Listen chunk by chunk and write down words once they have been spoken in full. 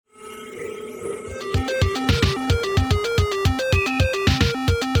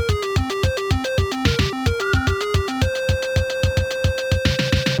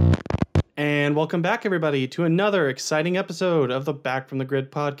welcome back, everybody, to another exciting episode of the Back from the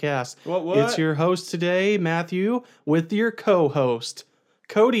Grid podcast. What? It's your host today, Matthew, with your co-host,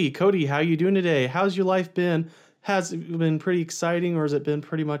 Cody. Cody, how you doing today? How's your life been? Has it been pretty exciting, or has it been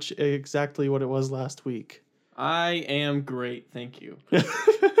pretty much exactly what it was last week? I am great, thank you.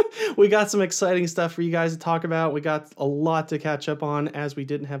 We got some exciting stuff for you guys to talk about. We got a lot to catch up on as we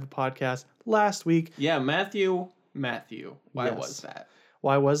didn't have a podcast last week. Yeah, Matthew, why Yes. was that?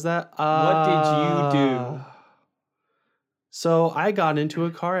 Why was that? What did you do? So I got into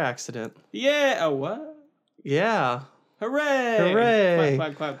a car accident. Yeah, what? Yeah. Hooray! Hooray!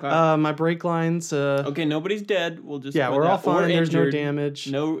 Clap, clap, clap, clap. My brake lines. Okay, nobody's dead. We'll just Yeah, put we're all that- or fine. There's no injured.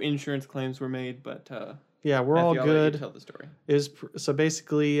 damage. No insurance claims were made, but Yeah, we're all Matthew, I'll let you good. tell the story. So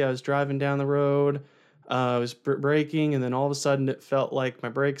basically, I was driving down the road. I was braking, and then all of a sudden, it felt like my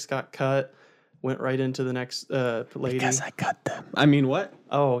brakes got cut. Went right into the next lady. Because I cut them. I mean, what?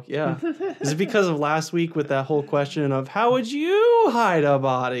 Oh, yeah. Is it because of last week with that whole question of how would you hide a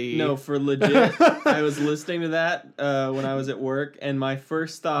body? No, for legit. I was listening to that when I was at work, and my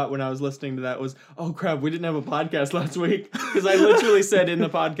first thought when I was listening to that was, oh crap, we didn't have a podcast last week. Because I literally said in the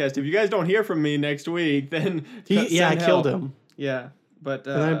podcast, if you guys don't hear from me next week, then I killed him. Yeah, but...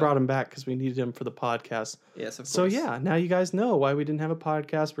 And then I brought him back because we needed him for the podcast. Yes, of course. So yeah, now you guys know why we didn't have a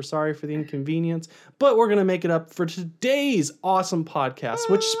podcast. We're sorry for the inconvenience, but we're going to make it up for today's awesome podcast,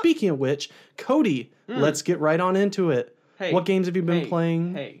 which, speaking of which, Cody, let's get right on into it. Hey, What games have you been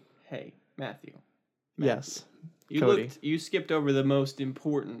playing? Hey, Matthew. Yes. You you skipped over the most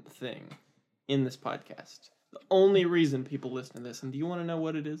important thing in this podcast. The only reason people listen to this, and do you want to know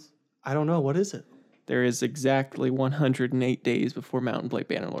what it is? I don't know. What is it? There is exactly 108 days before Mountain Blade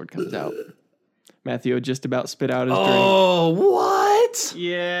Bannerlord comes out. Matthew had just about spit out his drink. Oh, what?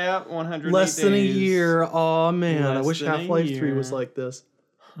 Yeah, 108 days. Less than a year. Oh, man. I Less wish than a Half-Life 3 was year. like this.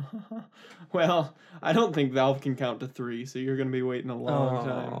 Well, I don't think Valve can count to 3, so you're going to be waiting a long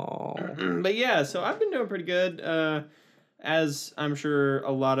time. But yeah, so I've been doing pretty good. As I'm sure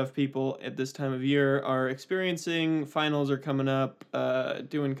a lot of people at this time of year are experiencing, finals are coming up,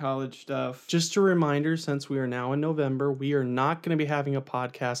 doing college stuff. Just a reminder, since we are now in November, we are not going to be having a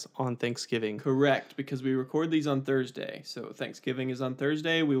podcast on Thanksgiving. Correct, because we record these on Thursday. So Thanksgiving is on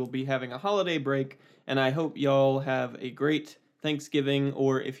Thursday. We will be having a holiday break, and I hope y'all have a great Thanksgiving,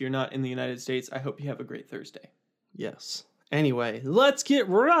 or if you're not in the United States, I hope you have a great Thursday. Yes. Anyway, let's get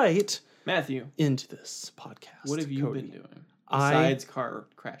right Matthew, into this podcast. what have you Cody. been doing besides car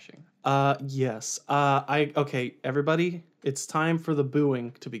crashing? Yes. Okay, everybody, it's time for the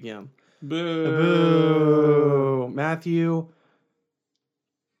booing to begin. Boo! Boo! Matthew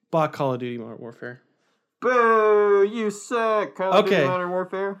bought Call of Duty Modern Warfare. Boo! You suck! Call of Duty Okay. Modern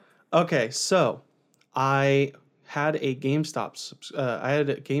Warfare. Okay, so I had a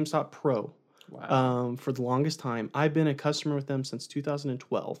GameStop Pro Wow. for the longest time. I've been a customer with them since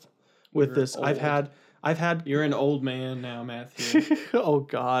 2012. With You're this, I've old. had You're an old man now, Matthew. oh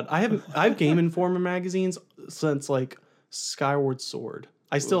god, I've Game Informer magazines since like Skyward Sword.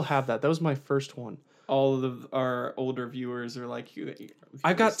 I still have that. That was my first one. All of our older viewers are like,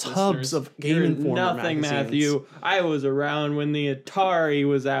 I've got listeners, tubs of Game you're Informer nothing, magazines. Matthew. I was around when the Atari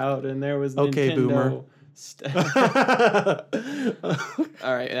was out, and there was Okay, Nintendo. boomer.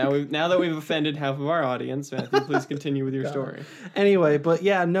 All right, now that we've offended half of our audience, Matthew, please continue with your story. Anyway, but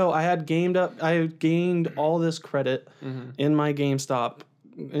yeah, no, I gained all this credit in my GameStop,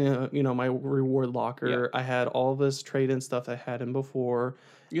 my reward locker. Yeah. I had all this trade-in stuff I had in before.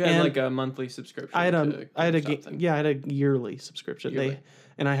 You had And like a monthly subscription. I had I had a yearly subscription. Yearly.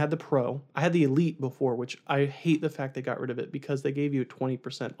 And I had the Pro. I had the Elite before, which I hate the fact they got rid of it because they gave you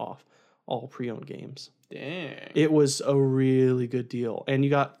 20% off all pre-owned games. Dang. It was a really good deal, and you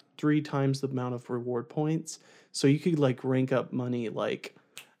got 3 times the amount of reward points, so you could like rank up money and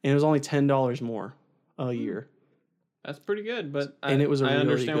it was only $10 more a year. That's pretty good, but And it was a I really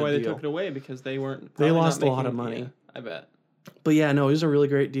understand good why they deal. took it away because they weren't. They probably not lost a lot making- of money. yeah, I bet. But yeah, no, it was a really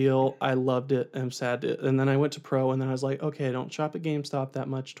great deal. I loved it. I'm sad to, and then I went to Pro, and then I was like, okay, I don't shop at GameStop that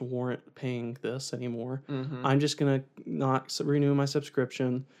much to warrant paying this anymore. Mm-hmm. I'm just gonna not renew my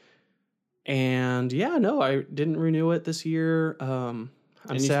subscription. And yeah, no, I didn't renew it this year. I'm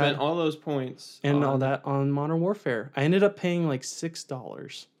And you sad. spent all those points And on, all that on Modern Warfare. I ended up paying like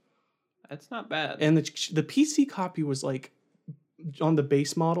 $6. That's not bad. And the PC copy was like on the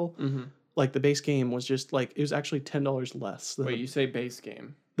base model, mm-hmm. like the base game was just like it was actually $10 less than Wait, you say base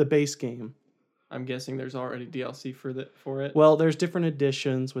game? the base game. I'm guessing there's already DLC for it. Well, there's different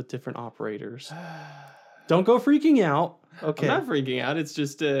editions with different operators. Don't go freaking out. Okay. I'm not freaking out. It's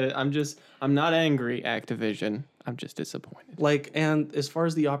just I'm not angry, Activision. I'm just disappointed. Like, and as far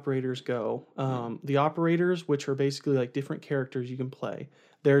as the operators go, the operators, which are basically like different characters you can play,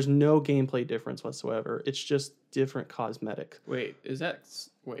 there's no gameplay difference whatsoever. It's just different cosmetic. Wait, this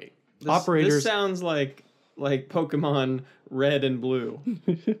Operators sounds like Pokemon Red and Blue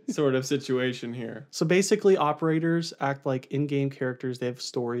sort of situation here. So basically, operators act like in-game characters. They have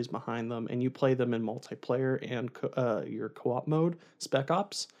stories behind them, and you play them in multiplayer and your co-op mode, Spec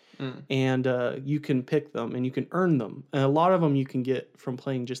Ops. And you can pick them, and you can earn them. And a lot of them you can get from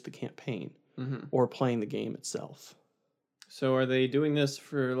playing just the campaign or playing the game itself. So are they doing this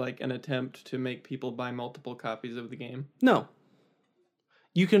for like an attempt to make people buy multiple copies of the game? No.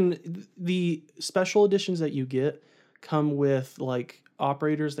 You can, the special editions that you get come with like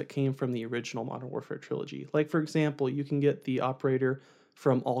operators that came from the original Modern Warfare trilogy. Like, for example, you can get the operator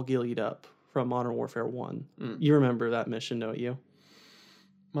from All Gillied Up from Modern Warfare 1. You remember that mission, don't you?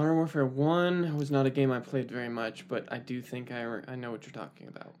 Modern Warfare 1 was not a game I played very much, but I do think I know what you're talking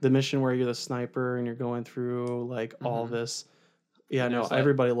about. The mission where you're the sniper and you're going through like all this. Yeah, no,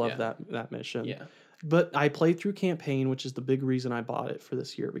 everybody loved that mission. Yeah. But I played through campaign, which is the big reason I bought it for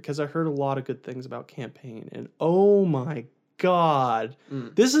this year, because I heard a lot of good things about campaign. And oh my God,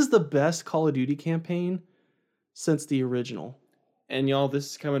 this is the best Call of Duty campaign since the original. And y'all,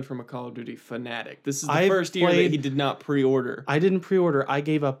 this is coming from a Call of Duty fanatic. This is the first year that he did not pre-order. I didn't pre-order. I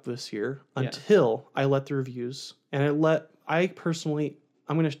gave up this year until I let the reviews. And I personally,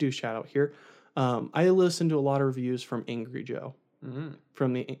 I'm going to do a shout out here. I listened to a lot of reviews from Angry Joe.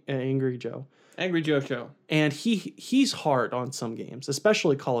 From the Angry Joe. Angry Joe Show. And he's hard on some games,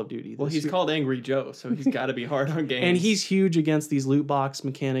 especially Call of Duty. Well, he's called Angry Joe, so he's got to be hard on games. And he's huge against these loot box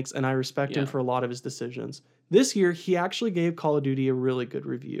mechanics, and I respect him for a lot of his decisions. This year, he actually gave Call of Duty a really good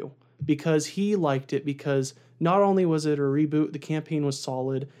review because he liked it, because not only was it a reboot, the campaign was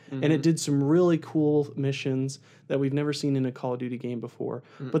solid, and it did some really cool missions that we've never seen in a Call of Duty game before.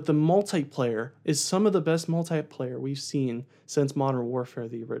 But the multiplayer is some of the best multiplayer we've seen since Modern Warfare,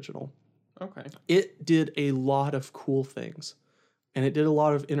 the original. Okay. It did a lot of cool things, and it did a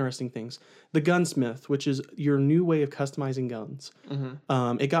lot of interesting things. The Gunsmith, which is your new way of customizing guns,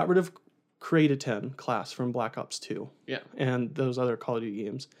 it got rid of Create a 10 class from Black Ops 2 and those other Call of Duty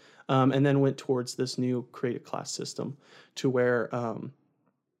games, and then went towards this new Create a class system to where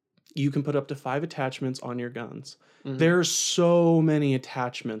you can put up to 5 attachments on your guns. There's so many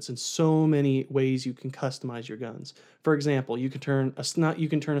attachments and so many ways you can customize your guns. For example, you can turn a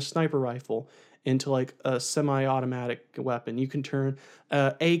sniper rifle into like a semi-automatic weapon. You can turn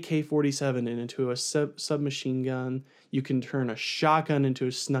a AK-47 into a submachine gun. You can turn a shotgun into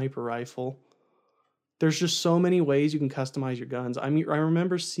a sniper rifle. There's just so many ways you can customize your guns. I mean, I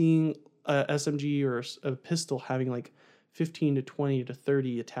remember seeing a SMG or a pistol having like 15 to 20 to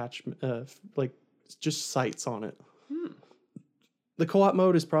 30 attachment, like just sights on it. The co-op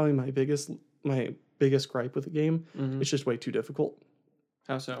mode is probably my biggest gripe with the game. It's just way too difficult.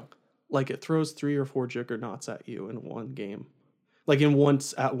 How so? Like, it throws 3 or 4 juggernauts at you in one game, like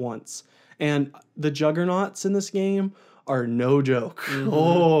at once. And the juggernauts in this game are no joke.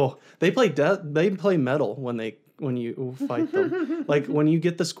 Oh, they play metal when you fight them. Like, when you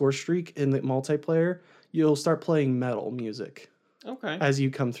get the score streak in the multiplayer, you'll start playing metal music. Okay. As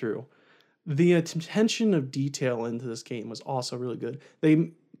you come through. The attention of detail into this game was also really good.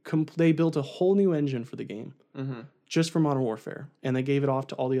 They built a whole new engine for the game just for Modern Warfare, and they gave it off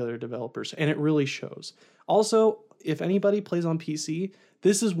to all the other developers, and it really shows. Also, if anybody plays on PC,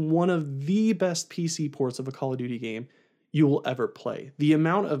 this is one of the best PC ports of a Call of Duty game you will ever play. The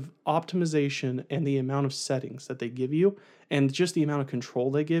amount of optimization and the amount of settings that they give you, and just the amount of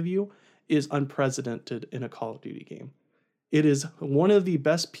control they give you, is unprecedented in a Call of Duty game. It is one of the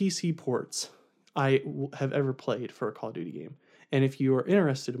best PC ports I have ever played for a Call of Duty game. And if you are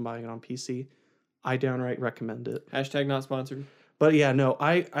interested in buying it on PC, I downright recommend it. Hashtag not sponsored. But yeah, no,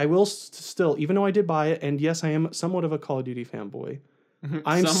 I will still, even though I did buy it, and yes, I am somewhat of a Call of Duty fanboy,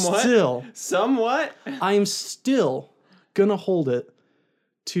 I'm still gonna hold it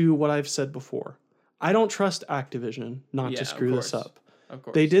to what I've said before. I don't trust Activision not to screw this up. Of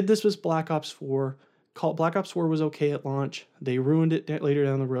course. They did this with Black Ops 4. Black Ops 4 was okay at launch. They ruined it later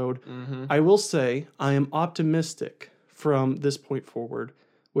down the road. I will say I am optimistic from this point forward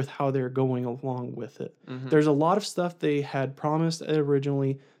with how they're going along with it. There's a lot of stuff they had promised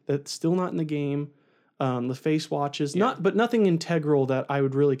originally that's still not in the game. The face watches, but nothing integral that I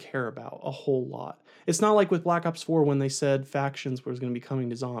would really care about a whole lot. It's not like with Black Ops 4 when they said factions was going to be coming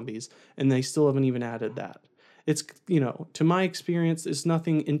to zombies, and they still haven't even added that. It's, you know, to my experience, it's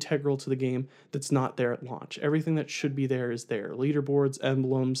nothing integral to the game that's not there at launch. Everything that should be there is there. Leaderboards,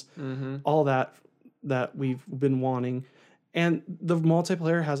 emblems, all that we've been wanting. And the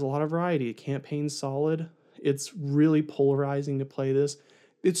multiplayer has a lot of variety. Campaign's solid. It's really polarizing to play this.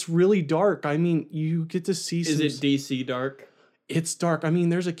 It's really dark. I mean, you get to see Is it DC dark? It's dark. I mean,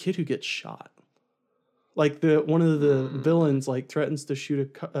 there's a kid who gets shot. Like one of the villains like threatens to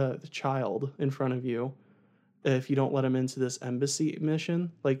shoot a child in front of you if you don't let him into this embassy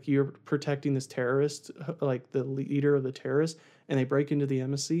mission. Like you're protecting this terrorist, like the leader of the terrorists, and they break into the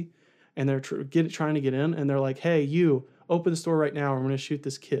embassy, and they're trying to get in, and they're like, "Hey, you open the store right now, or I'm going to shoot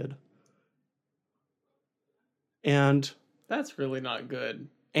this kid." And that's really not good.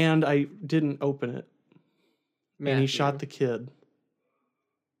 And I didn't open it, and he shot the kid.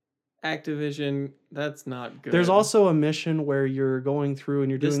 Activision, that's not good. There's also a mission where you're going through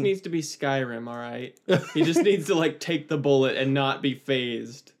and you're doing... This needs to be Skyrim, all right? He just needs to, like, take the bullet and not be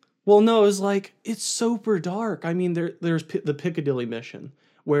phased. Well, no, it's like, it's super dark. I mean, there's the Piccadilly mission,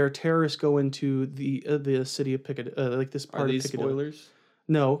 where terrorists go into the city of Piccadilly, like this part of Piccadilly. Are these spoilers?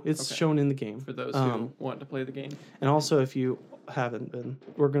 No, it's shown in the game. For those who want to play the game. And also, if you haven't been,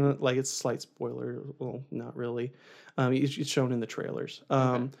 we're going to, like, it's a slight spoiler. Well, not really. It's shown in the trailers.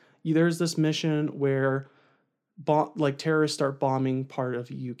 There's this mission where like terrorists start bombing part of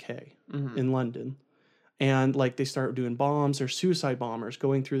the UK in London. And like they start doing bombs or suicide bombers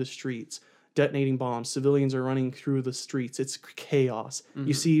going through the streets, detonating bombs. Civilians are running through the streets. It's chaos.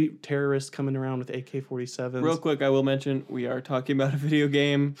 You see terrorists coming around with AK-47s. Real quick, I will mention we are talking about a video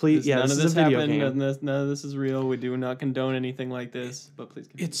game. Please, none of this happened. Game. None of this is real. We do not condone anything like this. But please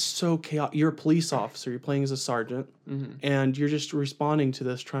continue. It's so chaotic. You're a police officer. You're playing as a sergeant, and you're just responding to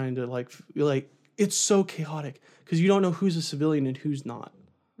this, trying to like it's so chaotic because you don't know who's a civilian and who's not.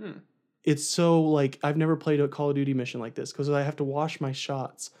 It's so like I've never played a Call of Duty mission like this because I have to wash my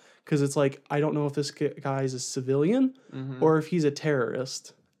shots. Because it's like, I don't know if this guy is a civilian or if he's a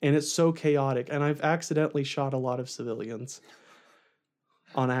terrorist. And it's so chaotic. And I've accidentally shot a lot of civilians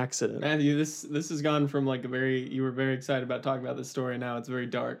on accident. Matthew, this has gone from like you were very excited about talking about this story. Now it's very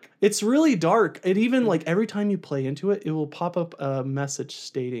dark. It's really dark. It even like every time you play into it, it will pop up a message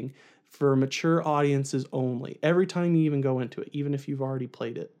stating for mature audiences only. Every time you even go into it, even if you've already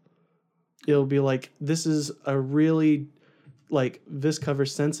played it, it'll be like, this is a really... Like, this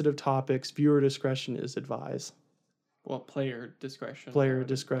covers sensitive topics. Viewer discretion is advised. Well, player discretion. Player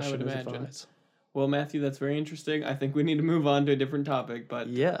discretion is advised. Well, Matthew, that's very interesting. I think we need to move on to a different topic, but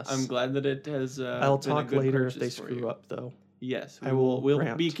yes, I'm glad that it has I'll talk later if they screw up, though. Yes,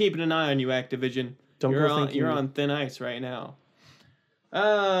 we'll be keeping an eye on you, Activision. You're on thin ice right now.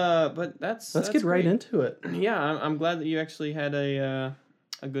 But that's Let's get right into it. Yeah, I'm glad that you actually had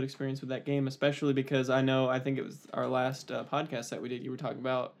a good experience with that game, especially because I think it was our last podcast that we did. You were talking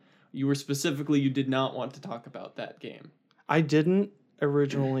about, you did not want to talk about that game. I didn't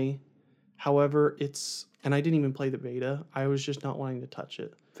originally. However, and I didn't even play the beta. I was just not wanting to touch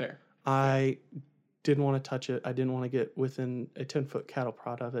it. Fair. I didn't want to touch it. I didn't want to get within a 10-foot cattle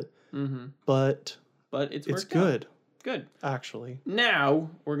prod of it. But it's good. Good. Actually. Now,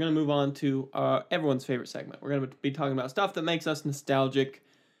 we're going to move on to everyone's favorite segment. We're going to be talking about stuff that makes us nostalgic.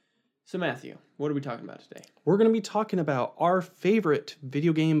 So, Matthew, what are we talking about today? We're going to be talking about our favorite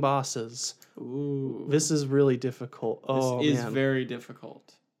video game bosses. Ooh. This is really difficult. This is very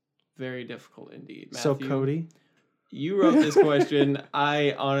difficult. Very difficult indeed. Matthew, so, Cody? You wrote this question.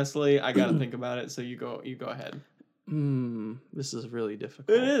 I got to think about it, so you go ahead. This is really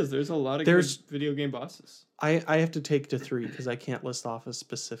difficult. It is. There's a lot of good video game bosses. I have to take to 3 because I can't list off a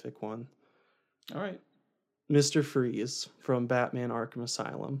specific one. All right. Mr. Freeze from Batman Arkham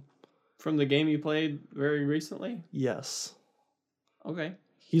Asylum. From the game you played very recently? Yes. Okay.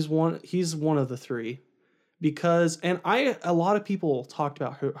 He's one of the 3. Because a lot of people talked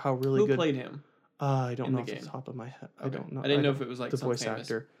about how really good. Who played him? I don't know off the top of my head. Okay. I don't know. I didn't know if it was like the some voice famous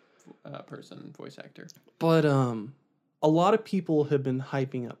actor. Voice actor. But a lot of people have been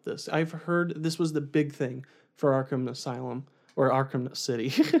hyping up this. I've heard this was the big thing for Arkham Asylum or Arkham City.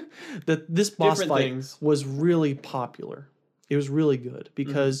 That this boss fight was really popular. It was really good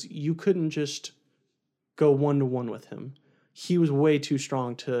because you couldn't just go 1-to-1 with him. He was way too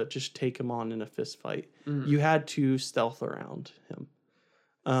strong to just take him on in a fist fight. You had to stealth around him.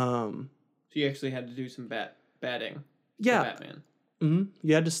 So you actually had to do some batting. Yeah. Batman.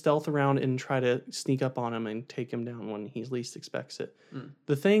 You had to stealth around and try to sneak up on him and take him down when he least expects it.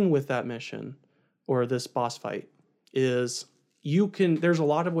 The thing with that mission or this boss fight is there's a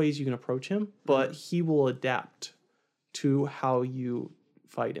lot of ways you can approach him, but he will adapt to how you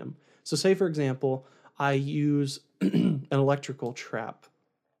fight him. So say, for example, I use an electrical trap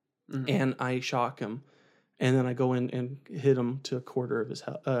Mhm. and I shock him, and then I go in and hit him to a quarter of his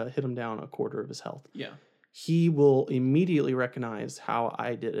hit him down a quarter of his health. Yeah. He will immediately recognize how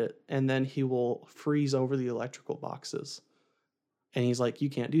I did it, and then he will freeze over the electrical boxes. And he's like, "You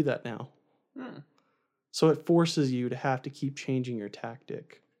can't do that now." Hmm. So it forces you to have to keep changing your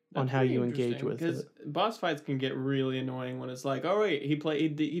tactic on That's how pretty you engage interesting, with because it. boss fights can get really annoying when it's like, all right, he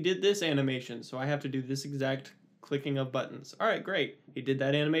did this animation, so I have to do this exact clicking of buttons. All right, great. He did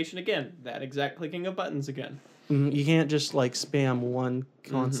that animation again, that exact clicking of buttons again. You can't just like spam one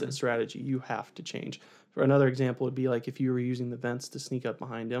constant Mhm. strategy. You have to change. For another example, would be like if you were using the vents to sneak up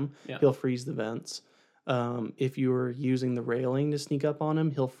behind him, Yeah. he'll freeze the vents. If you were using the railing to sneak up on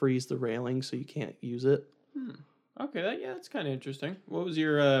him, he'll freeze the railing so you can't use it. Okay, that's kind of interesting. What was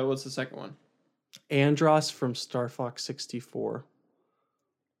your what's the second one? Andros from Star Fox 64.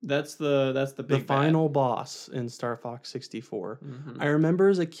 That's the The big bad. final boss in Star Fox 64. Mhm. I remember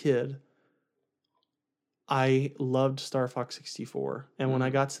as a kid, I loved Star Fox 64. And when I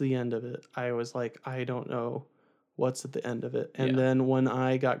got to the end of it, I was like, I don't know what's at the end of it. And Yeah. then when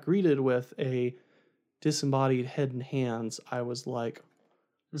I got greeted with a disembodied head and hands, I was like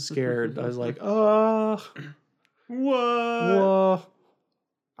scared. I was like, oh, What? whoa.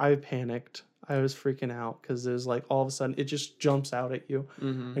 I panicked. I was freaking out because there's like all of a sudden it just jumps out at you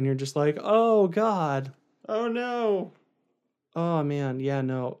Mhm. and you're just like, oh God. Oh no. Oh man. Yeah,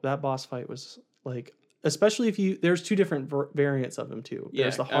 no, that boss fight was like, especially if you, there's two different variants of him too. Yeah,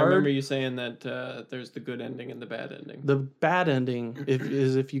 There's the I remember hard, you saying that there's the good ending and the bad ending. the bad ending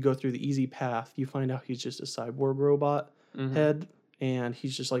is if you go through the easy path, you find out he's just a cyborg robot Mhm. head and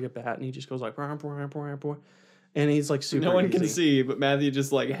he's just like a bat and he just goes like, "Brr, brr, brr, brr," and he's like super No one can easy. see, but Matthew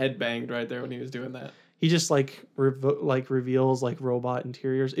just like headbanged right there when he was doing that. He just like reveals like robot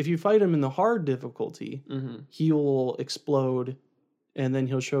interiors. If you fight him in the hard difficulty, Mm-hmm. he will explode, and then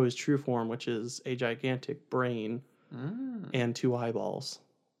he'll show his true form, which is a gigantic brain and two eyeballs.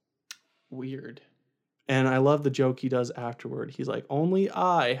 Weird. And I love the joke he does afterward. He's like, "Only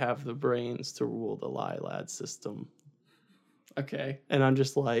I have the brains to rule the Lilad system." Okay. And I'm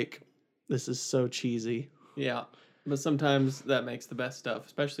just like, this is so cheesy. Yeah. But sometimes that makes the best stuff,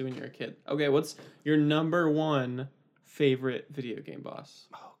 especially when you're a kid. Okay, what's your number one favorite video game boss?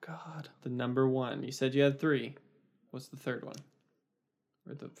 Oh God. The number one. You said you had 3. What's the third one?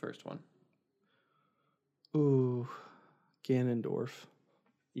 Or the first one? Ooh, Ganondorf.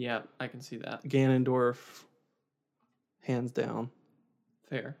 Yeah, I can see that. Ganondorf, hands down.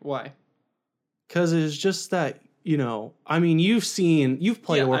 Fair. Why? Because it's just that, you know, I mean, you've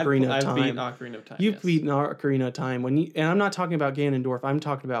played Ocarina of Time. I've beaten Ocarina of Time. You've beaten Ocarina of Time and I'm not talking about Ganondorf. I'm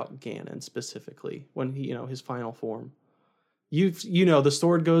talking about Ganon specifically when he, his final form. The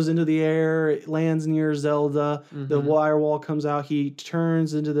sword goes into the air, it lands near Zelda. The wire wall comes out. He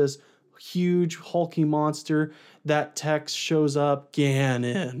turns into this huge hulky monster. That text shows up,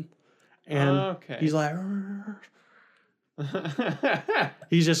 Ganon, and he's like.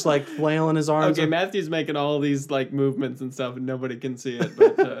 He's just like flailing his arms. Okay, Matthew's making all these like movements and stuff, and nobody can see it.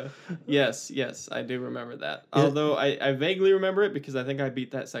 But yes, I do remember that. Although I vaguely remember it because I think I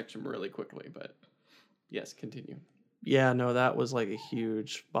beat that section really quickly. But yes, continue. Yeah, no, that was like a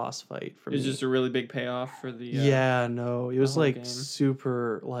huge boss fight for me. It was just a really big payoff for the. It was like game.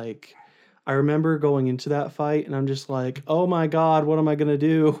 super like. I remember going into that fight, and I'm just like, oh my God, what am I gonna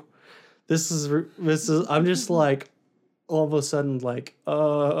do? This is. I'm just like. All of a sudden, like,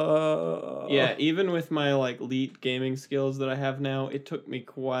 Yeah, even with my like elite gaming skills that I have now, it took me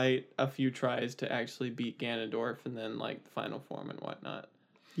quite a few tries to actually beat Ganondorf and then like the final form and whatnot.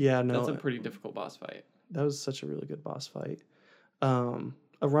 Yeah, no, that's a pretty difficult boss fight. That was such a really good boss fight. A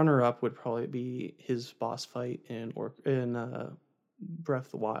runner-up would probably be his boss fight in Breath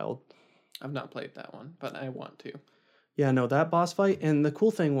of the Wild. I've not played that one, but I want to. Yeah, no, that boss fight, and the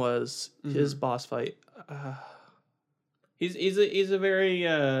cool thing was his boss fight. He's a very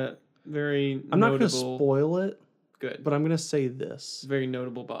very. I'm not going to spoil it. Good, but I'm going to say this: very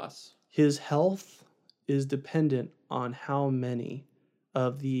notable boss. His health is dependent on how many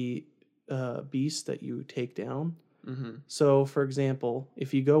of the beasts that you take down. Mm-hmm. So, for example,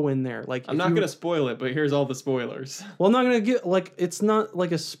 if you go in there, like I'm not going to spoil it, but here's all the spoilers. Well, I'm not going to get like it's not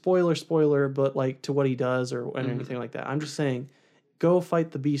like a spoiler, but like to what he does or anything like that. I'm just saying, go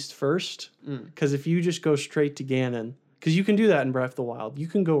fight the beast first, because if you just go straight to Ganon. Because you can do that in Breath of the Wild. You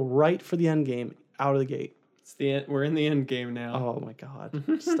can go right for the end game out of the gate. It's the end. We're in the end game now. Oh my God!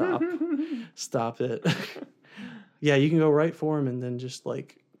 Stop it! Yeah, you can go right for him and then just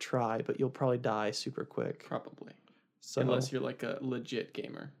like try, but you'll probably die super quick. Probably. So unless you're like a legit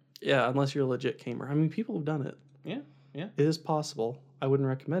gamer. Yeah, unless you're a legit gamer. I mean, people have done it. Yeah. It is possible. I wouldn't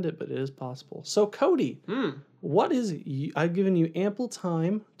recommend it, but it is possible. So, Cody, what is... I've given you ample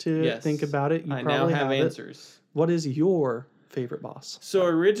time to think about it. You I probably now have it. answers. What is your favorite boss? So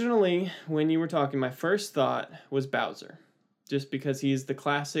originally, when you were talking, my first thought was Bowser. Just because he's the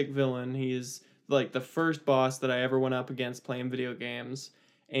classic villain. He's like the first boss that I ever went up against playing video games.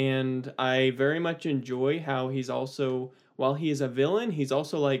 And I very much enjoy how he's also, while he is a villain, he's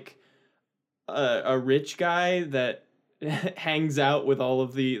also like a rich guy that hangs out with all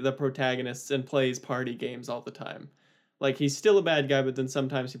of the protagonists and plays party games all the time. Like, he's still a bad guy, but then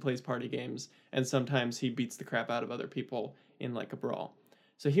sometimes he plays party games, and sometimes he beats the crap out of other people in, like, a brawl.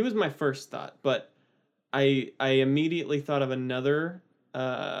 So he was my first thought, but I immediately thought of another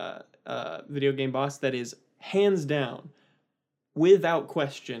video game boss that is, hands down, without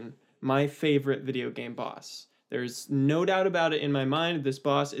question, my favorite video game boss. There's no doubt about it in my mind. This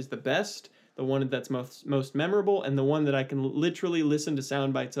boss is the best, the one that's most memorable, and the one that I can literally listen to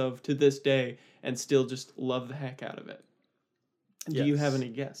sound bites of to this day and still just love the heck out of it. Yes. Do you have any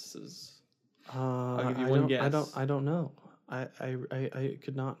guesses? I'll give you one guess. I don't know. I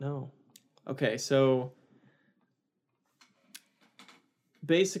could not know. Okay, so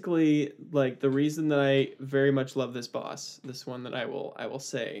basically, like, the reason that I very much love this boss, this one that I will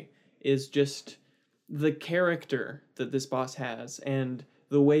say, is just the character that this boss has, and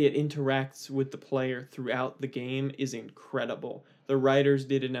the way it interacts with the player throughout the game is incredible. The writers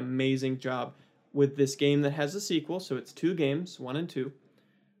did an amazing job with this game that has a sequel, so it's 2 games, 1 and 2.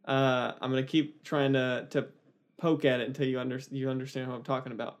 I'm going to keep trying to poke at it until you understand what I'm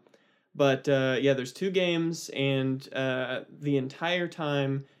talking about. But yeah, there's 2 games, and the entire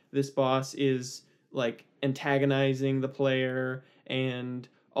time this boss is like antagonizing the player and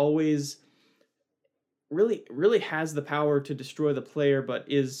always really has the power to destroy the player, but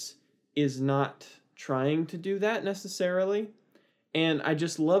is not trying to do that necessarily. And I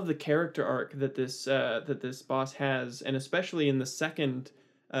just love the character arc that this boss has, and especially in the second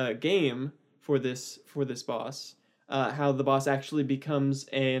game for this boss, how the boss actually becomes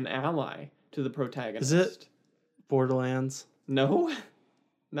an ally to the protagonist. Is it Borderlands? No,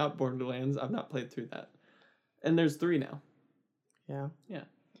 not Borderlands. I've not played through that. And there's 3 now. Yeah. Yeah.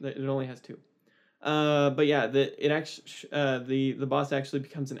 It only has 2. But yeah, the boss actually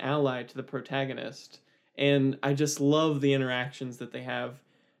becomes an ally to the protagonist, and I just love the interactions that they have.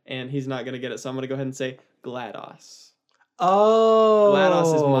 And he's not gonna get it, so I'm gonna go ahead and say GLaDOS. Oh,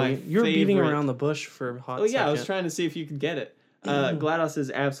 GLaDOS is my You're favorite. beating around the bush for a hot second. Yeah, I was trying to see if you could get it. GLaDOS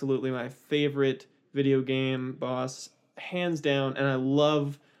is absolutely my favorite video game boss, hands down, and I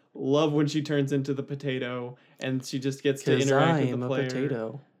love when she turns into the potato and she just gets to interact with the player.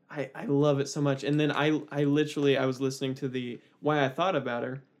 Potato. I love it so much. And then I was listening to why I thought about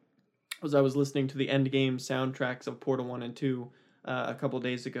her was I was listening to the end game soundtracks of Portal 1 and 2 a couple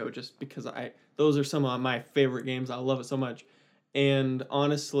days ago, just because those are some of my favorite games. I love it so much. And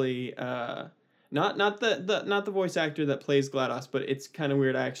honestly, not the voice actor that plays GLaDOS, but it's kind of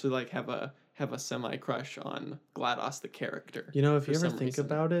weird. I actually like have a semi crush on GLaDOS the character. You know, if you ever think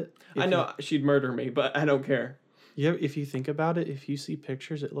about it, I know she'd murder me, but I don't care. Yeah, if you think about it, if you see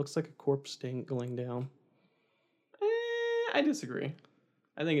pictures, it looks like a corpse dangling down. I disagree.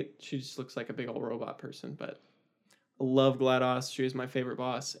 I think she just looks like a big old robot person, but I love GLaDOS. She is my favorite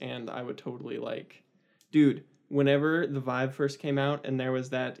boss, and I would totally dude, whenever the Vive first came out and there was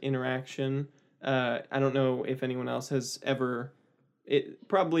that interaction, I don't know if anyone else has ever,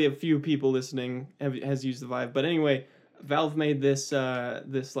 probably a few people listening has used the Vive, but anyway, Valve made this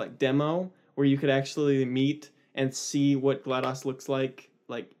demo where you could actually meet and see what GLaDOS looks like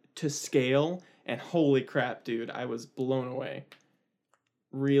to scale, and holy crap, dude, I was blown away.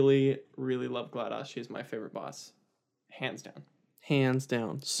 Really, really love GLaDOS. She's my favorite boss. Hands down. Hands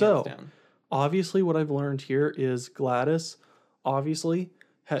down. So, obviously what I've learned here is GLaDOS, obviously,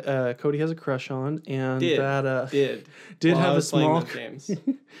 Cody has a crush on, and did have a small...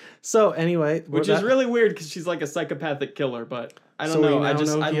 So, anyway... Which is really weird, because she's like a psychopathic killer, but... I don't know.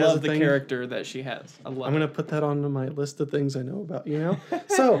 I love the character that she has. I'm going to put that on my list of things I know about,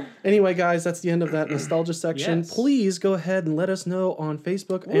 So, anyway, guys, that's the end of that nostalgia section. Yes. Please go ahead and let us know on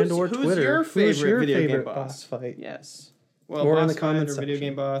Facebook or Twitter. Who's your favorite boss fight? Yes. Well, or in the comments section. Video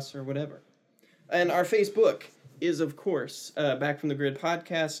game boss or whatever. And our Facebook is, of course, Back from the Grid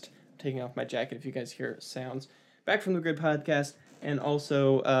Podcast. I'm taking off my jacket if you guys hear sounds. Back from the Grid Podcast. And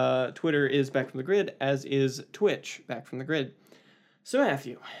also, Twitter is Back from the Grid, as is Twitch, Back from the Grid. So,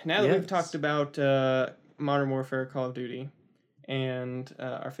 Matthew, now that we've talked about Modern Warfare, Call of Duty, and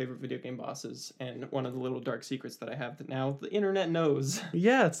our favorite video game bosses, and one of the little dark secrets that I have that now the internet knows.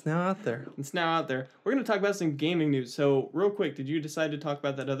 Yeah, it's now out there. It's now out there. We're going to talk about some gaming news. So, real quick, did you decide to talk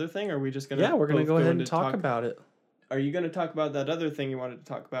about that other thing, or are we just going to... Yeah, we're going to go ahead and talk about it. Are you going to talk about that other thing you wanted to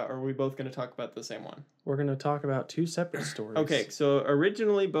talk about, or are we both going to talk about the same one? We're going to talk about two separate stories. Okay, so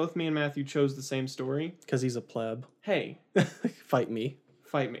originally both me and Matthew chose the same story. Because he's a pleb. Hey. Fight me.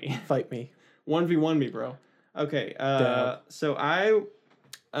 Fight me. Fight me. 1v1 me, bro. Okay, so I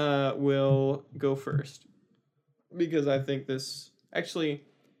will go first. Because I think this... Actually,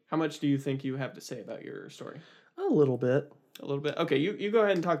 how much do you think you have to say about your story? A little bit. A little bit. Okay, you go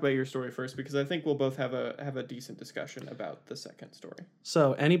ahead and talk about your story first, because I think we'll both have a decent discussion about the second story.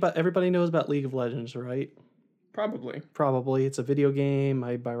 So everybody knows about League of Legends, right? Probably. It's a video game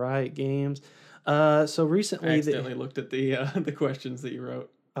made by Riot Games. So recently, I accidentally looked at the questions that you wrote.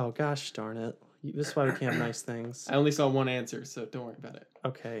 Oh gosh darn it! This is why we can't have nice things. I only saw one answer, so don't worry about it.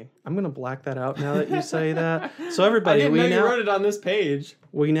 Okay, I'm gonna black that out now that you say that. So everybody, I didn't know you wrote it on this page.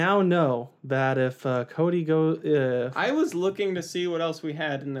 We now know that if Cody goes, I was looking to see what else we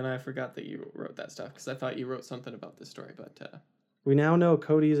had, and then I forgot that you wrote that stuff because I thought you wrote something about this story. But we now know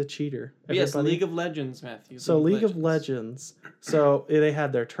Cody is a cheater. Yes, League of Legends, Matthew. So League of Legends. So they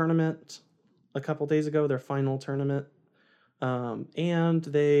had their tournament a couple days ago, their final tournament, and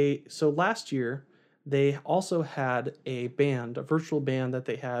so last year they also had a virtual band that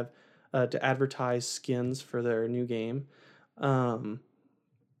they have to advertise skins for their new game.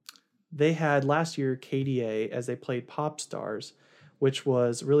 They had last year KDA as they played Pop Stars, which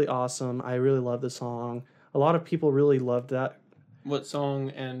was really awesome. I really love the song. A lot of people really loved that. What song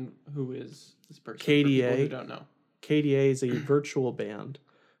and who is this person? KDA. For people who don't know. KDA is a virtual band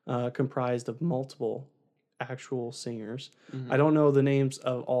comprised of multiple actual singers. Mm-hmm. I don't know the names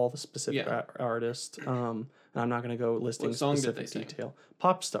of all the specific artists, and I'm not going to go listing specific detail.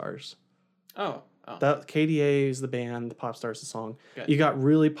 Pop Stars. Oh. That KDA is the band, the Pop Stars the song. Gotcha. You got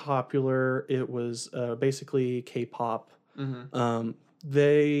really popular. It was basically K-pop. Mm-hmm.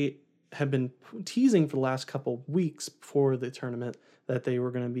 They have been teasing for the last couple weeks before the tournament that they were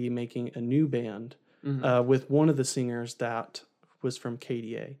going to be making a new band with one of the singers that was from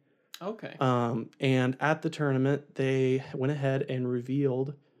KDA. Okay. And at the tournament, they went ahead and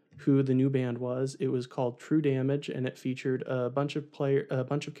revealed who the new band was. It was called True Damage, and it featured a bunch of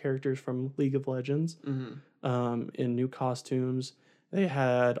characters from League of Legends in new costumes. They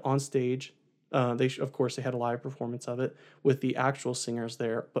had on stage. They had a live performance of it with the actual singers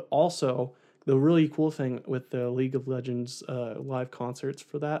there, but also the really cool thing with the League of Legends live concerts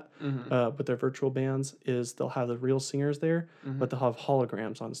for that, with their virtual bands, is they'll have the real singers there, but they'll have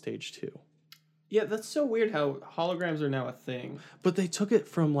holograms on stage too. Yeah, that's so weird how holograms are now a thing. But they took it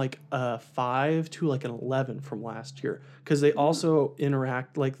from like a 5 to like an 11 from last year, because they also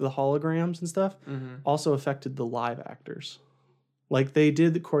interact, like the holograms and stuff also affected the live actors. Like they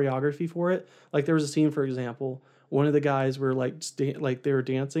did the choreography for it. Like there was a scene, for example, one of the guys were like they were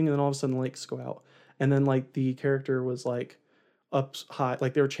dancing, and then all of a sudden the lights go out, and then like the character was like up high,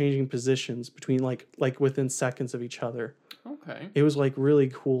 like they were changing positions between like within seconds of each other. Okay. It was like really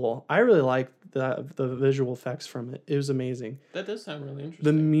cool. I really liked the visual effects from it. It was amazing. That does sound really interesting.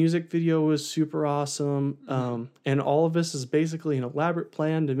 The music video was super awesome. And all of this is basically an elaborate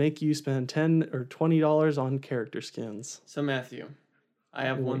plan to make you spend $10 or $20 on character skins. So Matthew, I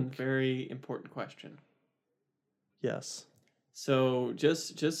have one very important question. Yes. So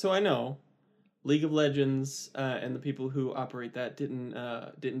just so I know, League of Legends and the people who operate that didn't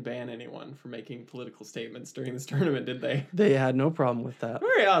ban anyone for making political statements during this tournament, did they? They had no problem with that.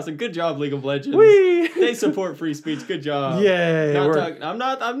 Very awesome. Good job, League of Legends. Whee! They support free speech. Good job. Yay. I'm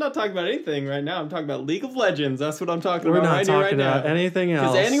not talking about anything right now. I'm talking about League of Legends. That's what I'm talking about. We're not right talking about now. Anything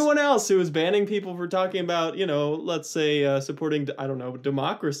else. Because anyone else who is banning people for talking about, let's say supporting,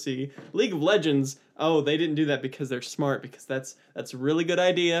 democracy, League of Legends. Oh, they didn't do that because they're smart, because that's a really good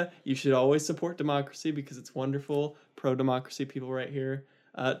idea. You should always support democracy because it's wonderful. Pro-democracy people right here.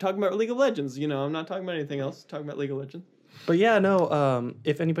 Talking about League of Legends, I'm not talking about anything else. Talking about League of Legends. But yeah, no,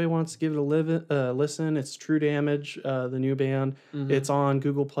 if anybody wants to give it a listen, it's True Damage, the new band. Mm-hmm. It's on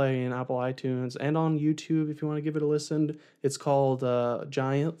Google Play and Apple iTunes, and on YouTube if you want to give it a listen. It's called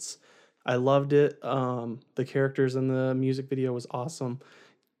Giants. I loved it. The characters in the music video was awesome.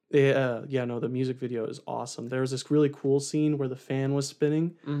 The music video is awesome. There was this really cool scene where the fan was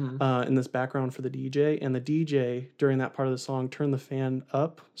spinning in this background for the DJ, and the DJ during that part of the song turned the fan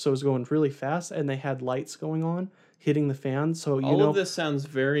up, so it was going really fast, and they had lights going on hitting the fan. So all of this sounds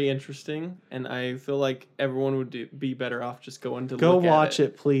very interesting, and I feel like everyone would be better off just going to go look watch at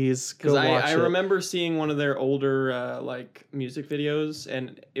it, please. Go Because watch I it. remember seeing one of their older like music videos,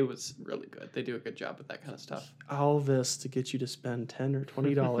 and it was really good. They do a good job with that kind of stuff. All this to get you to spend $10 or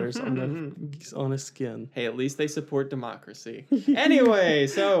 $20 on a skin. Hey, at least they support democracy. Anyway,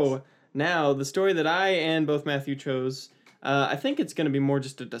 so now the story that I and both Matthew chose. I think it's going to be more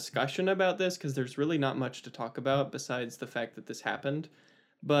just a discussion about this because there's really not much to talk about besides the fact that this happened.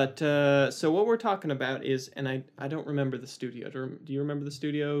 But so what we're talking about is, and I don't remember the studio. Do you remember the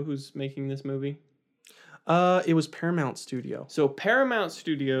studio who's making this movie? It was Paramount Studio. So Paramount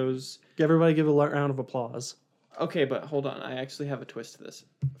Studios. Everybody give a round of applause. Okay, but hold on. I actually have a twist to this.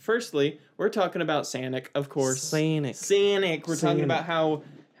 Firstly, we're talking about Sonic, of course. Sonic. We're talking about how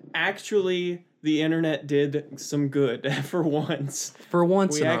actually the internet did some good for once. For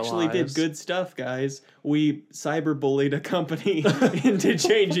once we in our actually lives. did good stuff, guys. We cyberbullied a company into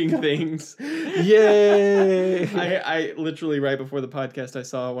changing things. Yay! I literally right before the podcast, I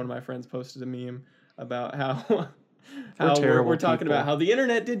saw one of my friends posted a meme about how we're talking about how the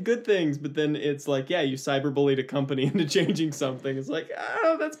internet did good things, but then it's like, yeah, you cyberbullied a company into changing something. It's like,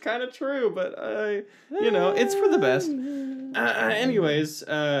 oh, that's kind of true, but it's for the best. Anyways,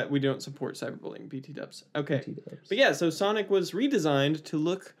 we don't support cyberbullying. BT dubs. Okay, BT dubs. But yeah, so Sonic was redesigned to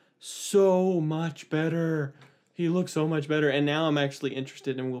look so much better. He looks so much better, and now I'm actually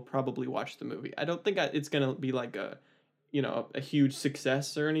interested, and we'll probably watch the movie. I don't think it's gonna be like a huge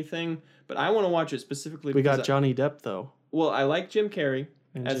success or anything, but I want to watch it specifically. We got Johnny Depp though. Well, I like Jim Carrey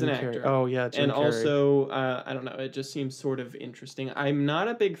as an actor. Oh yeah, Jim and Carrey. Also, I don't know, it just seems sort of interesting. I'm not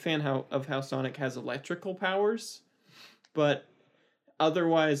a big fan of how Sonic has electrical powers, but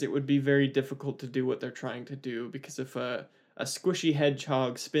otherwise it would be very difficult to do what they're trying to do, because if a squishy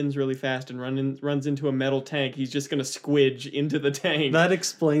hedgehog spins really fast and runs into a metal tank, he's just gonna squidge into the tank. That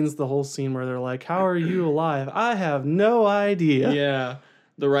explains the whole scene where they're like, "How are you alive? I have no idea." Yeah,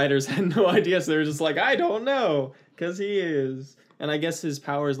 the writers had no idea, so they're just like, "I don't know," because he is. And I guess his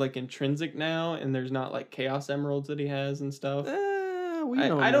power is like intrinsic now, and there's not like Chaos Emeralds that he has and stuff.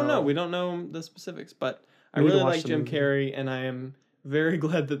 I don't know. We don't know the specifics, but I really like Jim Carrey, and I am very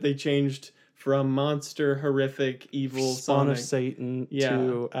glad that they changed from monster, horrific, evil Spawn Sonic of Satan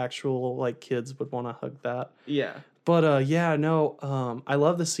to actual like kids would want to hug that. Yeah. But I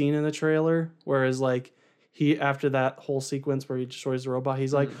love the scene in the trailer whereas like he after that whole sequence where he destroys the robot,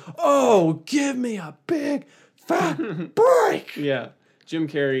 he's like, "Oh, give me a big fat break." Yeah. Jim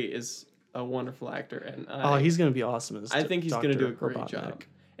Carrey is a wonderful actor, and he's gonna be awesome as I think he's gonna do a great job.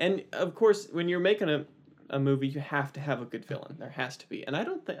 And of course, when you're making a movie, you have to have a good villain. There has to be. And I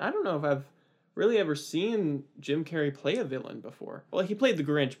don't know if I've really ever seen Jim Carrey play a villain before. Well, he played the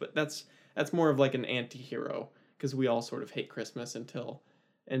Grinch, but that's more of like an anti-hero, because we all sort of hate Christmas until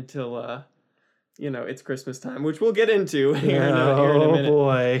it's Christmas time, which we'll get into here in a minute.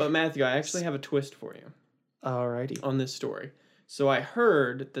 Boy. But Matthew, I actually have a twist for you. Alrighty. On this story. So I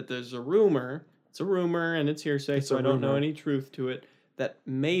heard that there's a rumor. It's a rumor and it's hearsay, so I don't know any truth to it, that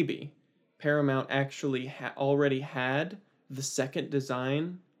maybe Paramount actually already had the second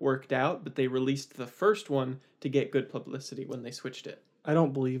design worked out, but they released the first one to get good publicity when they switched it. I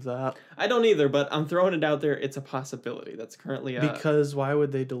don't believe that. I don't either, but I'm throwing it out there. It's a possibility. That's currently because why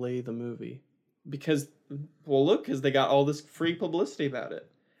would they delay the movie? Because they got all this free publicity about it.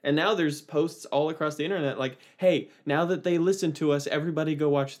 And now there's posts all across the internet like, "Hey, now that they listen to us, everybody go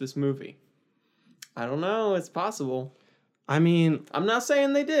watch this movie." I don't know. It's possible. I mean, I'm not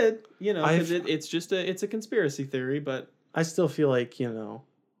saying they did, because it's a conspiracy theory, but I still feel like,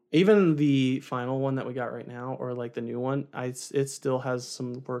 even the final one that we got right now, or like the new one, it still has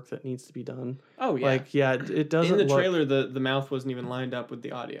some work that needs to be done. Oh yeah, like it doesn't. In the trailer, the mouth wasn't even lined up with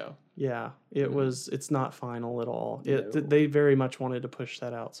the audio. Yeah, it's not final at all. They very much wanted to push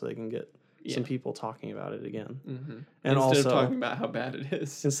that out so they can get some people talking about it again. Mm-hmm. And instead of talking about how bad it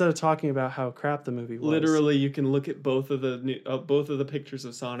is, instead of talking about how crap the movie was. Literally, you can look at both of the pictures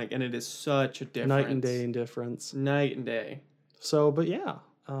of Sonic, and it is such a difference. Night and day difference. Night and day. So, but yeah.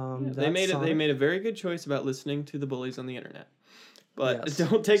 They made a very good choice about listening to the bullies on the internet. But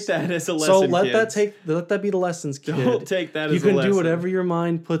don't take that as a lesson. So let that be the lessons, kid. Don't take that as a lesson. You can do whatever your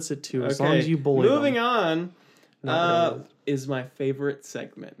mind puts it to, as long as you bully Moving them. on is my favorite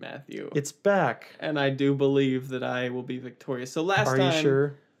segment, Matthew. It's back. And I do believe that I will be victorious. So last time, are you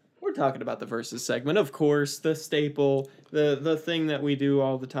sure? We're talking about the versus segment, of course, the staple, the thing that we do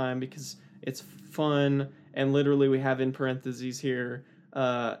all the time because it's fun, and literally we have in parentheses here,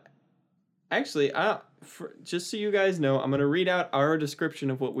 Actually, just so you guys know, I'm gonna read out our description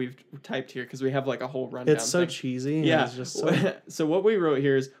of what we've typed here because we have like a whole rundown. It's so cheesy. Yeah. It's just so... So what we wrote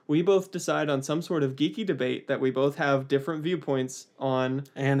here is we both decide on some sort of geeky debate that we both have different viewpoints on,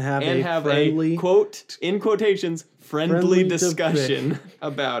 and have a friendly, quote in quotations, friendly discussion debate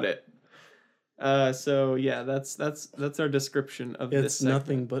about it. So yeah, that's our description of this. It's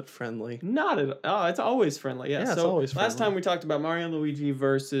nothing but friendly. Not at all. Oh, it's always friendly. Yeah. Yeah, So it's always friendly. Last time we talked about Mario and Luigi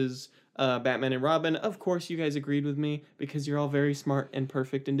versus Batman and Robin. Of course, you guys agreed with me because you're all very smart and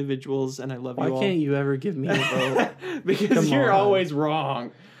perfect individuals, and I love you all. Why can't you ever give me a vote? Because you're always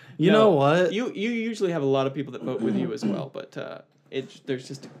wrong. You know what? You usually have a lot of people that vote with you as well, but there's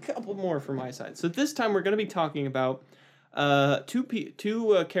just a couple more from my side. So this time we're going to be talking about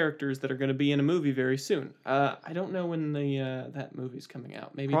two characters that are going to be in a movie very soon. I don't know when that movie's coming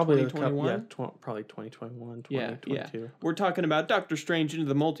out. Maybe probably 2021. Probably 2021, 2022. Yeah. We're talking about Doctor Strange into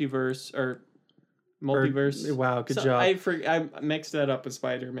the multiverse or multiverse. Wow, good job. I mixed that up with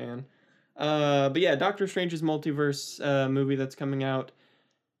Spider-Man. But yeah, Doctor Strange's multiverse movie that's coming out,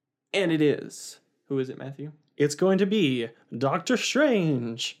 and it is. Who is it, Matthew? It's going to be Doctor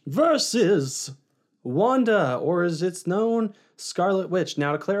Strange versus Wanda, or as it's known, Scarlet Witch.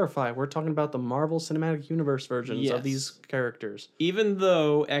 Now, to clarify, we're talking about the Marvel Cinematic Universe versions of these characters. Even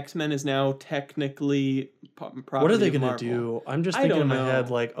though X-Men is now technically property what are they going to do? I'm just thinking in my head,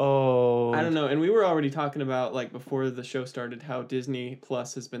 like, oh... I don't know. And we were already talking about, like, before the show started, how Disney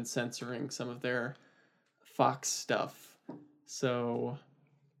Plus has been censoring some of their Fox stuff. So...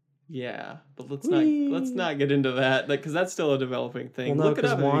 yeah, but let's not get into that because that's still a developing thing. Well, no, look it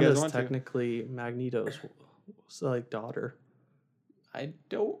up if you guys want technically Magneto's like daughter. I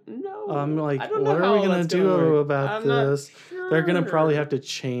don't know. I'm like, don't know what are we gonna do about this? Sure. They're gonna probably have to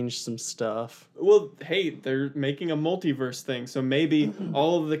change some stuff. Well, hey, they're making a multiverse thing, so maybe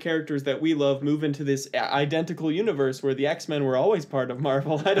all of the characters that we love move into this identical universe where the X-Men were always part of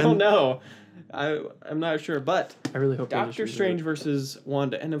Marvel. I don't know. I'm not sure, but I really hope Doctor Strange versus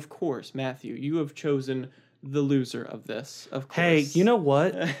Wanda, and of course, Matthew, you have chosen the loser of this. Of course. Hey, you know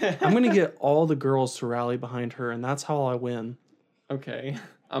what? I'm gonna get all the girls to rally behind her, and that's how I win. Okay,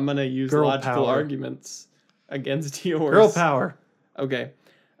 I'm gonna use Girl logical power. arguments against yours. Girl power. Okay.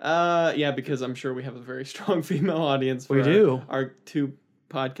 Yeah, because I'm sure we have a very strong female audience for our two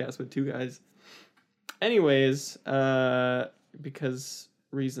podcasts with two guys. Anyways, because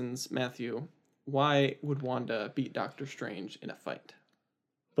reasons, Matthew, why would Wanda beat Doctor Strange in a fight?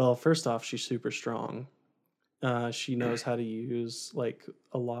 Well, first off, she's super strong. She knows how to use like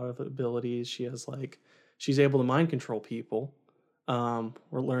a lot of abilities. She's able to mind control people.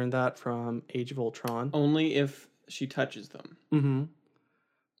 We learned that from Age of Ultron. Only if she touches them. Mm-hmm.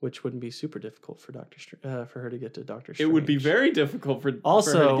 Which wouldn't be super difficult for for her to get to Doctor Strange. It would be very difficult for her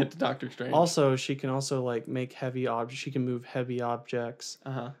to get to Doctor Strange. Also, she can also like make heavy objects. She can move heavy objects.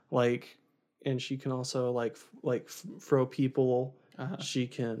 Like, and she can also like throw people. She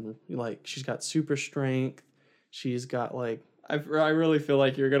can she's got super strength. She's got like. I really feel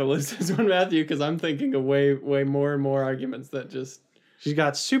like you're gonna lose this one, Matthew, because I'm thinking of way more and more arguments that just. She's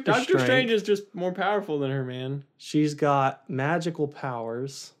got super strength. Doctor Strange is just more powerful than her, man. She's got magical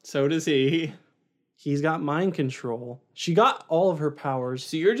powers. So does he. He's got mind control. She got all of her powers.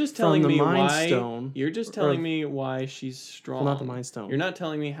 So you're just telling me why. Stone, you're just telling me why she's strong. Well, not the Mind Stone. You're not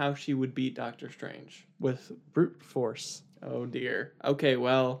telling me how she would beat Doctor Strange with brute force. Oh dear. Okay,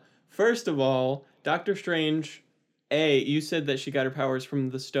 well, first of all, Doctor Strange. You said that she got her powers from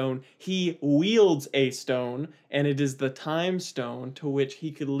the stone. He wields a stone, and it is the time stone to which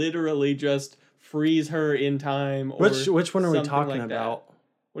he could literally just freeze her in time. Or which one are we talking about?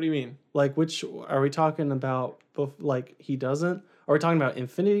 What do you mean? Like, which are we talking about? Like, he doesn't? Are we talking about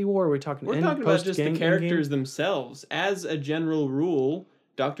Infinity War? Or are we talking? We're talking about just the characters themselves. As a general rule,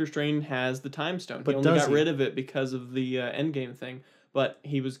 Doctor Strange has the time stone. But he only got rid of it because of the Endgame thing, but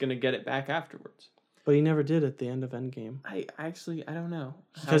he was going to get it back afterwards. But he never did at the end of Endgame. I don't know.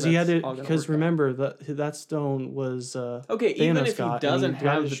 Because he had to. Because remember that stone was. Okay, Thanos even if he doesn't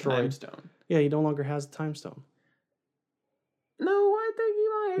have the time stone. Yeah, he no longer has the time stone. No, I think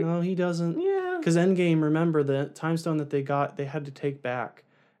he might. No, he doesn't. Yeah. Because Endgame, remember the time stone that they got, they had to take back,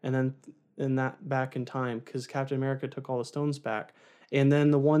 and then that back in time because Captain America took all the stones back, and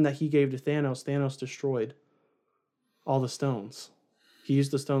then the one that he gave to Thanos destroyed all the stones. He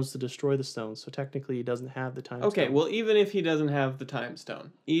used the stones to destroy the stones, so technically he doesn't have the time stone. Okay, well, even if he doesn't have the time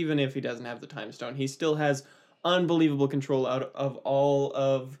stone, he still has unbelievable control out of all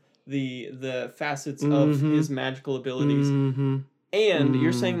of the facets of his magical abilities. Mm-hmm. And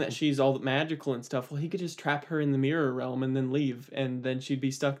you're saying that she's all magical and stuff. Well, he could just trap her in the mirror realm and then leave, and then she'd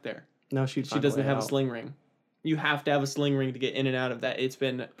be stuck there. No, she doesn't have a sling ring. You have to have a sling ring to get in and out of that. It's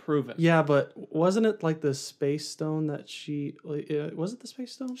been proven. Yeah, but wasn't it like the space stone that she... was it the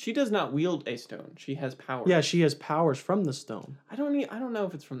space stone? She does not wield a stone. She has powers. Yeah, she has powers from the stone. I don't know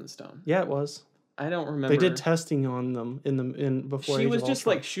if it's from the stone. Yeah, it was. I don't remember. They did testing on them before. She Age was of just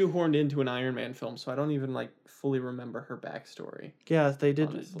Ultron. like shoehorned into an Iron Man film, so I don't even like fully remember her backstory. Yeah, they did.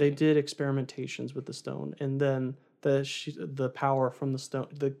 Honestly. They did experimentations with the stone, and then the power from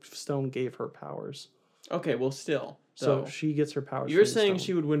the stone gave her powers. Okay, well, still. So she gets her powers. You're from the saying stone.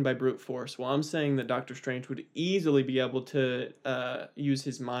 she would win by brute force. Well, I'm saying that Doctor Strange would easily be able to use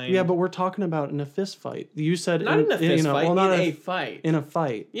his mind. Yeah, but we're talking about in a fist fight. You said not in a fist fight. well, not in a fight. In a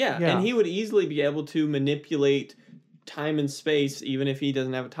fight. Yeah, and he would easily be able to manipulate time and space, even if he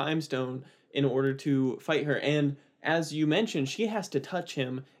doesn't have a time stone, in order to fight her. And as you mentioned, she has to touch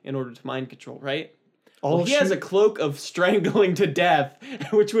him in order to mind control, right? Well, he has a cloak of strangling to death,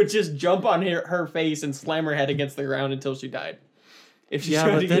 which would just jump on her face and slam her head against the ground until she died. If she's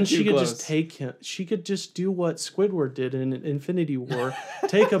trying to get too close. Just take him. She could just do what Squidward did in Infinity War.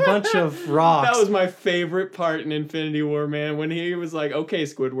 Take a bunch of rocks. That was my favorite part in Infinity War, man, when he was like, okay,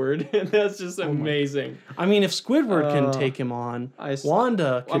 Squidward. And that's just amazing. I mean, if Squidward can take him on,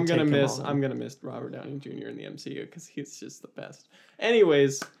 Wanda can take him on. I'm going to miss Robert Downey Jr. in the MCU because he's just the best.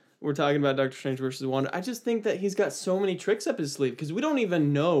 Anyways, we're talking about Doctor Strange versus Wanda. I just think that he's got so many tricks up his sleeve because we don't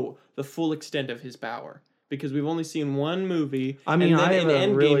even know the full extent of his power. Because we've only seen one movie. I mean, and then I have in a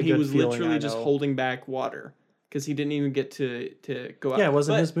Endgame, really he good was feeling, literally I just know. holding back water. Because he didn't even get to go out. Yeah, it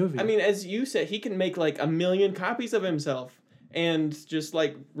wasn't his movie. I mean, as you said, he can make like 1 million copies of himself and just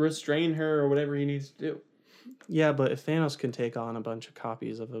like restrain her or whatever he needs to do. Yeah, but if Thanos can take on a bunch of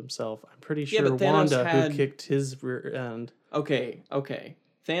copies of himself, I'm pretty sure but Thanos Wanda, had- who kicked his rear end. Okay.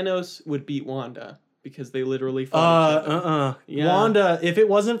 Thanos would beat Wanda because they literally fought each other. Yeah. Wanda, if it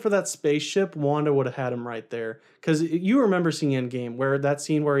wasn't for that spaceship, Wanda would have had him right there. Because you remember seeing Endgame, where that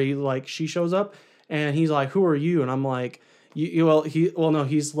scene where she shows up and he's like, "Who are you?" And I'm like,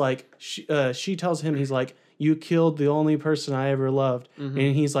 he's like, she tells him, he's like, "You killed the only person I ever loved," and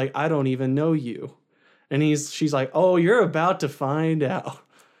he's like, "I don't even know you," and she's like, "Oh, you're about to find out,"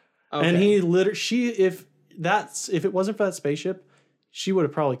 and he if it wasn't for that spaceship, she would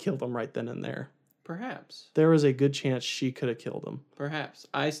have probably killed him right then and there. Perhaps. There was a good chance she could have killed him. Perhaps.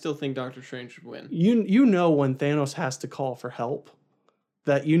 I still think Doctor Strange would win. You know when Thanos has to call for help,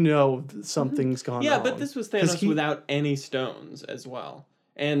 that something's gone wrong. Yeah, but this was Thanos without any stones as well.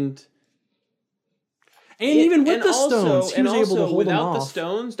 And even with the stones, he was able to hold them without off. The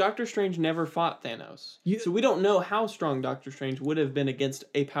stones, Doctor Strange never fought Thanos. So we don't know how strong Doctor Strange would have been against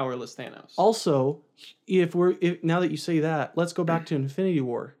a powerless Thanos. Also, now that you say that, let's go back to Infinity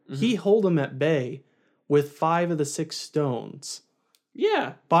War. He held him at bay with 5 of the 6 stones.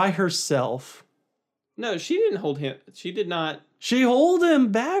 Yeah. By herself. No, she didn't hold him. She did not. She held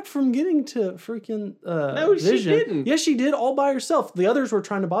him back from getting to freaking No, Vision. she didn't. Yes, she did, all by herself. The others were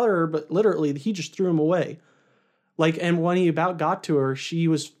trying to bother her, but literally, he just threw him away. And when he about got to her, she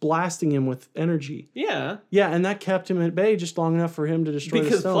was blasting him with energy. Yeah. Yeah, and that kept him at bay just long enough for him to destroy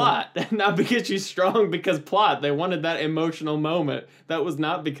the stone. Plot. Not because she's strong, because plot. They wanted that emotional moment. That was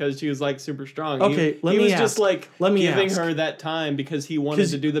not because she was, like, super strong. Okay, he was just, like, giving her that time because he wanted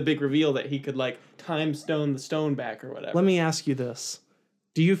to do the big reveal that he could, like, time stone the stone back or whatever. Let me ask you this.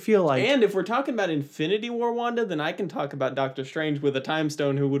 Do you feel like... And if we're talking about Infinity War Wanda, then I can talk about Doctor Strange with a time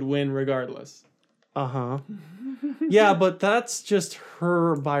stone who would win regardless. Uh-huh. Yeah, but that's just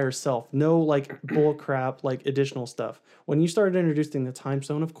her by herself. No, like, bullcrap, like, additional stuff. When you started introducing the time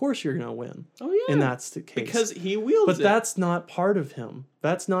stone, of course you're going to win. Oh, yeah. And that's the case. Because he wields But that's not part of him.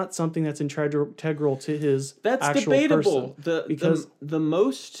 That's not something that's integral to his actual debatable. Because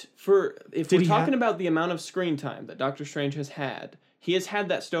if we're talking about the amount of screen time that Doctor Strange has had, he has had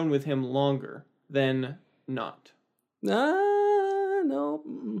that stone with him longer than not. No.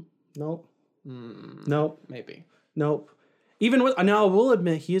 Nope. Nope. Maybe. Nope. Even with, now I will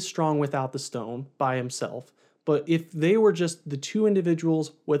admit he is strong without the stone by himself. But if they were just the 2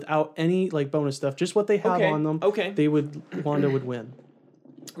 individuals without any like bonus stuff, just what they have on them, Wanda would win.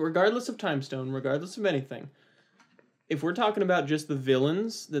 Regardless of time stone, regardless of anything, if we're talking about just the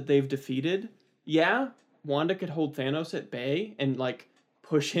villains that they've defeated, yeah, Wanda could hold Thanos at bay and like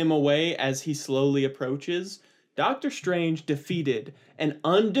push him away as he slowly approaches. Doctor Strange defeated an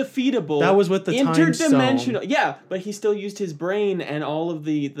undefeatable... That was with the time stone. Yeah, but he still used his brain and all of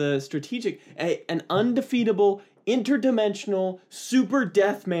the strategic... An undefeatable, interdimensional, super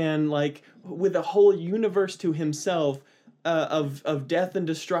death man, like, with a whole universe to himself of death and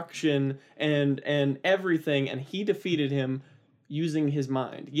destruction and everything, and he defeated him using his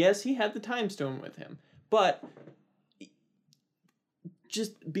mind. Yes, he had the time stone with him, but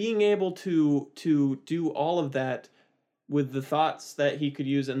just being able to do all of that with the thoughts that he could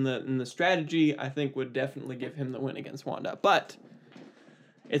use in the strategy, I think would definitely give him the win against Wanda. But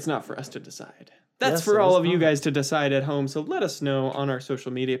it's not for us to decide. That's Yes, for it all is of you not. guys to decide at home. So let us know on our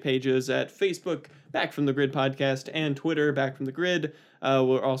social media pages at Facebook, Back from the Grid Podcast, and Twitter, Back from the Grid.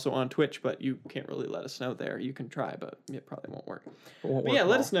 We're also on Twitch, but you can't really let us know there. You can try, but it probably won't work. Won't But work yeah, at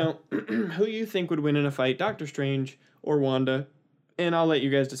let all. us know who you think would win in a fight, Doctor Strange or Wanda. And I'll let you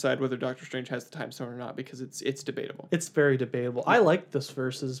guys decide whether Doctor Strange has the time stone or not, because it's debatable. It's very debatable. I like this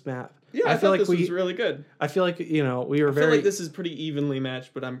versus map. Yeah, I feel like this was really good. I feel like we were I very. feel like this is pretty evenly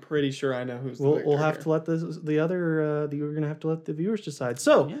matched, but I'm pretty sure I know who's the victor We'll have here. to let we're gonna have to let the viewers decide.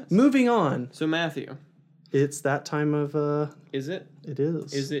 So Yes. moving on, So Matthew, it's that time of is it? It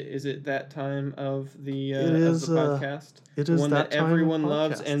is. Is it that time of the is, of the podcast? it The is one that that time of everyone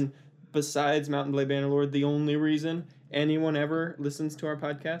loves, podcast. and besides Mountain Blade Bannerlord, the only reason anyone ever listens to our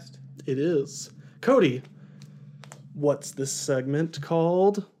podcast? It is. Cody, what's this segment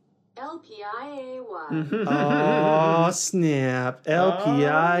called? LPIAY. Oh snap!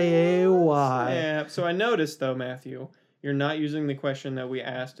 LPIAY. Yeah. So I noticed though, Matthew, you're not using the question that we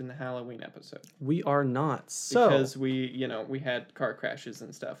asked in the Halloween episode. We are not. So Because we had car crashes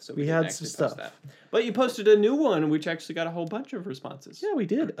and stuff, so we We didn't had actually some post stuff. that. But you posted a new one, which actually got a whole bunch of responses. yeah, we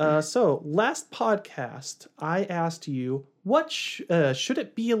did. So last podcast, I asked you what should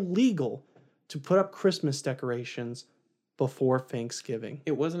it be illegal to put up Christmas decorations before Thanksgiving?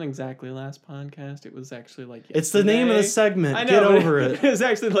 It wasn't exactly last podcast. It was actually like yesterday. It's the name of the segment. I know, Get but over it. It was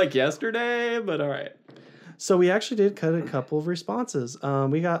actually like yesterday, but all right. So we actually did cut a couple of responses.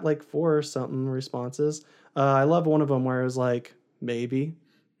 We got like 4 or something responses. I love one of them where it was like, maybe.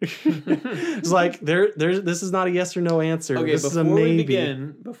 It's like this is not a yes or no answer. Okay, this is a before maybe.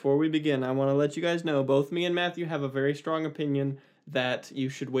 before we begin, I want to let you guys know both me and Matthew have a very strong opinion that you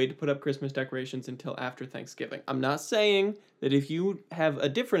should wait to put up Christmas decorations until after Thanksgiving. I'm not saying that if you have a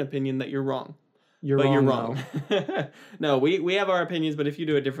different opinion that you're wrong. You're But wrong. you're though. wrong. No, we have our opinions, but if you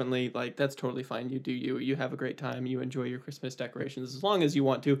do it differently, like that's totally fine. You do you. You have a great time. You enjoy your Christmas decorations as long as you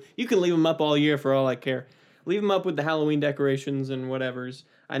want to. You can leave them up all year for all I care. Leave them up with the Halloween decorations and whatevers.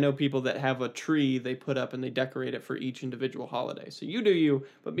 I know people that have a tree they put up and they decorate it for each individual holiday. So you do you,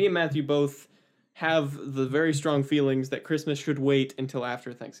 but me and Matthew both have the very strong feelings that Christmas should wait until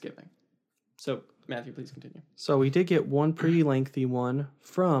after Thanksgiving. So Matthew, please continue. So we did get one pretty lengthy one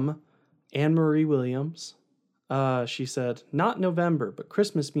from Anne Marie Williams. She said, not November, but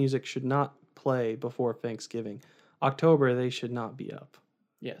Christmas music should not play before Thanksgiving. October, they should not be up.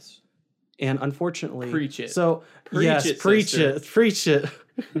 Yes. And unfortunately, Preach it. So Preach yes, it, preach sister. it, preach it.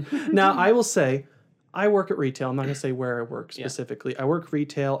 Now I will say, I work at retail. I'm not gonna say where I work Yeah. specifically. I work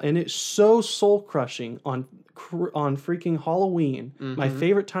retail, and it's so soul crushing on freaking Halloween, my Mhm.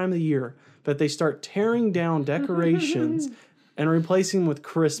 favorite time of the year, that they start tearing down decorations and replacing them with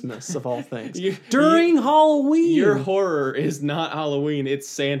Christmas of all things during Halloween. Your horror is not Halloween. It's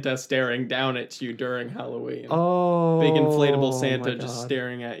Santa staring down at you during Halloween. oh, Big inflatable my Santa just God.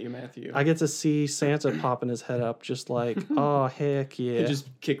 staring at you, Matthew. I get to see Santa popping his head up, just like, oh heck yeah. He just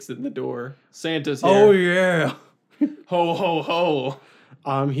kicks in the door. Santa's here. Oh yeah, Ho, ho, ho.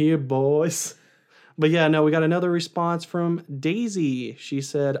 I'm here, boys. But yeah, no, we got another response from Daisy. She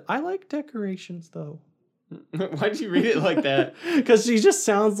said, I like decorations though. Why'd you read it like that? Because she just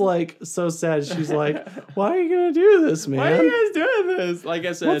sounds like so sad. She's like, why are you going to do this, man? Why are you guys doing this? Like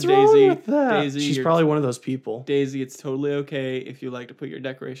I said, What's Daisy. wrong with that? Daisy, She's you're- probably one of those people. Daisy, it's totally okay if you like to put your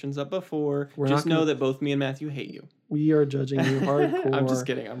decorations up before. We're Just not know gonna- that both me and Matthew hate you. We are judging you hardcore. I'm just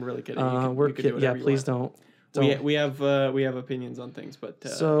kidding. I'm really kidding. We're you can do yeah, whatever you please want. don't. We have opinions on things, but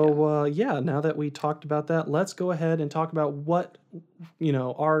Yeah, now that we talked about that, let's go ahead and talk about what,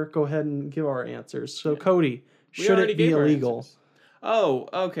 go ahead and give our answers. So, Cody, We should already it be gave our illegal? answers. Oh,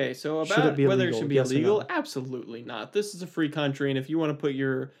 okay. So Should about it be whether it illegal? should be Yes or illegal, no? absolutely not. This is a free country, and if you want to put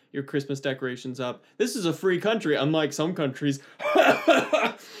your Christmas decorations up, this is a free country, unlike some countries.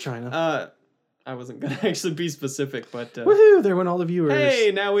 China. I wasn't gonna actually be specific, but Woohoo! There went all the viewers.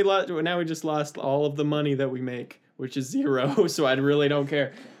 hey, now we just lost all of the money that we make, which is 0. So I really don't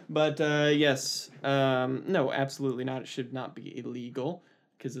care. But yes, no, absolutely not. It should not be illegal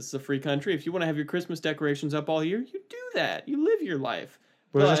because it's a free country. If you want to have your Christmas decorations up all year, you do that. You live your life.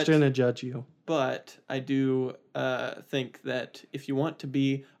 We're just But- going to judge you. But I do think that if you want to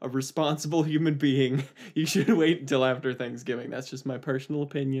be a responsible human being, you should wait until after Thanksgiving. That's just my personal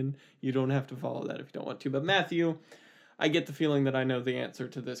opinion. You don't have to follow that if you don't want to. But Matthew, I get the feeling that I know the answer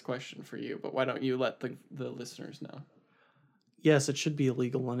to this question for you. But why don't you let the listeners know? yes, it should be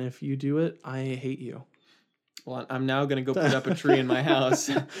illegal, and if you do it, I hate you. Well, I'm now going to go put up a tree in my house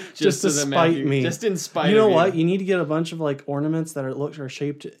Just to spite me. Just in spite You know of what? You need to get a bunch of like ornaments that are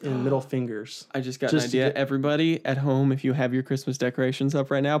shaped in middle fingers. I just got an idea. Everybody at home, if you have your Christmas decorations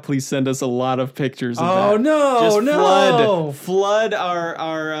up right now, please send us a lot of pictures of that. Oh no, Just flood our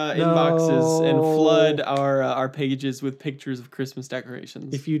inboxes and flood our pages with pictures of Christmas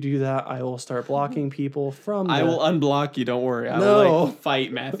decorations. If you do that, I will start blocking people from I will unblock you, don't worry. I No. will like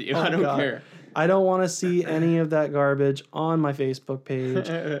fight Matthew. I don't care. I don't want to see any of that garbage on my Facebook page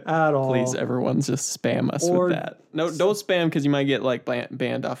at all. Please, everyone, just spam us with that. No, don't spam because you might get like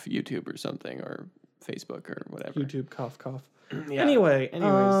banned off YouTube or something, or Facebook or whatever. YouTube, cough. Yeah.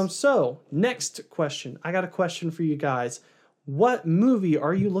 Anyways. So next question. I got a question for you guys. What movie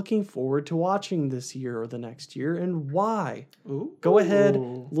are you looking forward to watching this year or the next year, and why? Ooh. Go ahead,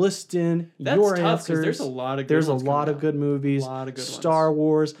 list in your tough, answers. There's a lot of good There's a ones lot of coming good movies. A lot of good Star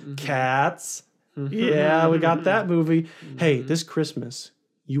Wars, Cats. Yeah, we got that movie. Hey, this Christmas,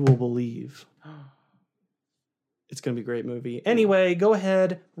 you will believe. It's going to be a great movie. Anyway, go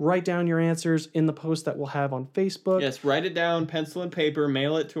ahead, write down your answers in the post that we'll have on Facebook. Yes, write it down, pencil and paper,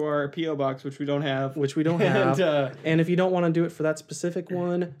 mail it to our P.O. box, which we don't have. And if you don't want to do it for that specific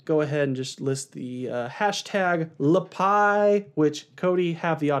one, go ahead and just list the hashtag LaPie, which Cody,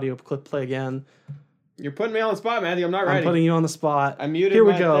 have the audio clip play again. You're putting me on the spot, Matthew. I'm not ready. I'm putting you on the spot. I muted Here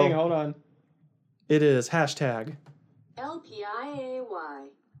we my go. thing. Hold on. It is hashtag LPIAY.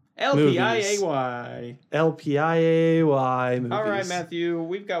 LPIAY. LPIAY movies. All right, Matthew.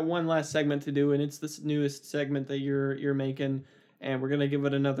 We've got one last segment to do, and it's this newest segment that you're making, and we're gonna give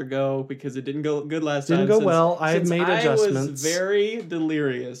it another go because it didn't go good last time. Didn't go well. I've made adjustments. I was very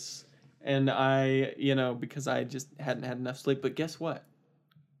delirious, and because I just hadn't had enough sleep. But guess what?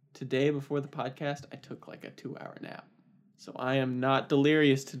 Today, before the podcast, I took like a 2-hour nap. So I am not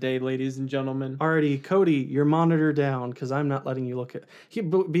delirious today, ladies and gentlemen. Alrighty, Cody, your monitor down because I'm not letting you look at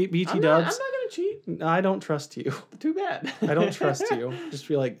BT I'm Dubs. not gonna cheat. I don't trust you. Too bad. I don't trust you. Just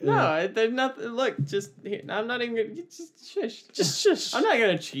be like, no, there's nothing. Look, I'm not even gonna just shush. Just shush. I'm not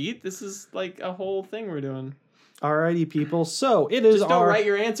gonna cheat. This is like a whole thing we're doing. Alrighty, people. So it is. Just don't write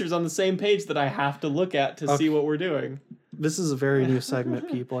your answers on the same page that I have to look at to see what we're doing. This is a very new segment,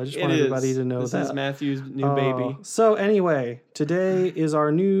 people. I just want everybody to know this that. This is Matthew's new baby. So anyway, today is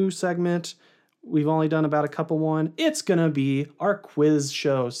our new segment. We've only done about a couple one. It's going to be our quiz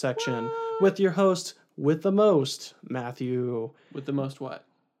show section with your host with the most, Matthew. With the most what?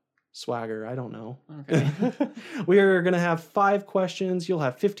 Swagger. I don't know. Okay. We are going to have 5 questions. You'll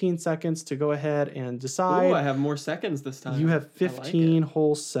have 15 seconds to go ahead and decide. Ooh, I have more seconds this time. You have 15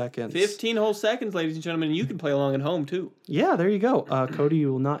 whole seconds. 15 whole seconds, ladies and gentlemen. You can play along at home, too. Yeah, there you go. Cody,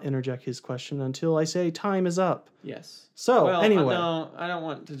 you will not interject his question until I say time is up. Yes. So, anyway. No, I don't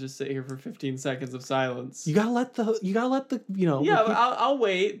want to just sit here for 15 seconds of silence. You gotta let the Yeah, I'll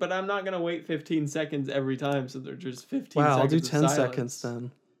wait, but I'm not gonna wait 15 seconds every time, so they're just 15 seconds. Wow, I'll do 10 silence. seconds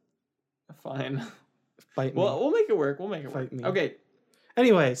then. Fine. Fight me. Well, we'll make it work. Fight me. Okay.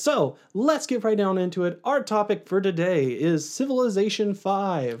 Anyway, so let's get right down into it. Our topic for today is Civilization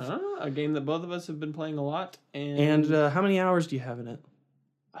 5. A game that both of us have been playing a lot. And how many hours do you have in it?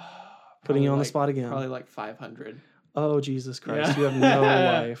 Putting you on the spot again. Probably like 500. Oh, Jesus Christ. Yeah. You have no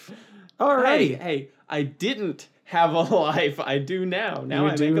life. Alrighty. Hey, I didn't have a life. I do now. Now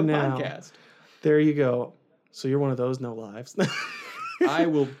I make a podcast. There you go. So you're one of those no lives. I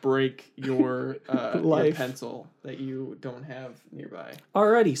will break your pencil that you don't have nearby.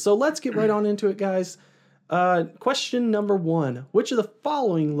 Alrighty, so let's get right on into it, guys. Question number 1. Which of the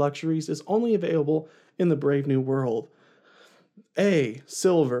following luxuries is only available in the Brave New World? A.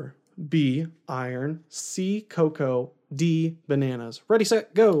 Silver. B. Iron. C. Cocoa. D. Bananas. Ready,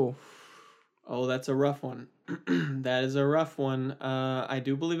 set, go. Oh, that's a rough one. That is a rough one. I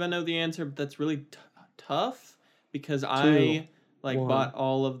do believe I know the answer, but that's really tough because I bought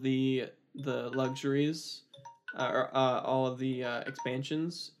all of the luxuries, all of the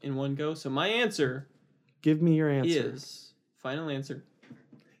expansions in one go. So my answer. Give me your answer. Is final answer.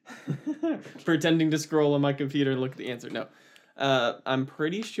 Pretending to scroll on my computer and look at the answer. No, I'm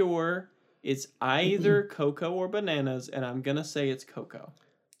pretty sure it's either cocoa or bananas, and I'm gonna say it's cocoa.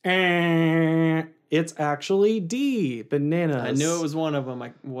 It's actually D. Bananas. I knew it was one of them.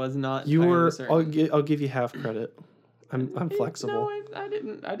 I was not. You were. I'll give you half credit. I'm flexible. No, I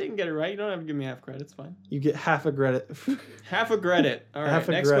didn't get it right. You don't have to give me half credit. It's fine. You get half a credit. Half a credit. All right.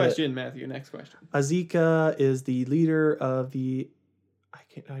 Next question, Matthew. Next question. Azika is the leader of the.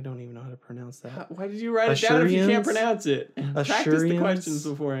 I don't even know how to pronounce that. Why did you write it down if you can't pronounce it? Practice the questions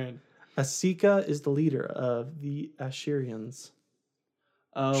beforehand. Asika is the leader of the Assyrians.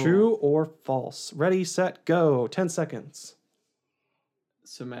 Oh. True or false? Ready, set, go. 10 seconds.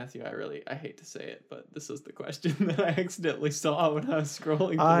 So Matthew, I hate to say it, but this is the question that I accidentally saw when I was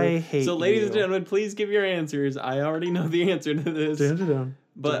scrolling through. I hate So ladies and you. gentlemen, please give your answers. I already know the answer to this. Dun-dun-dun.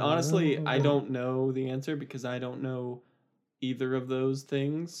 But honestly, I don't know the answer because I don't know either of those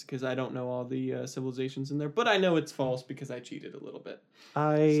things because I don't know all the civilizations in there. But I know it's false because I cheated a little bit.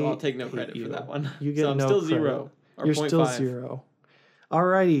 So I'll take no hate credit you. for that one. You get so I'm no still credit. 0 or You're 0.5. still 0.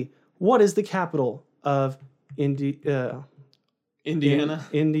 Alrighty. What is the capital of Indiana. Indiana.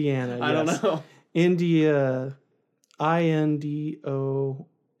 Yes. I don't know. India. Indone.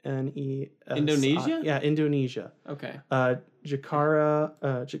 Indonesia? Yeah, Indonesia. Okay. Jakarta.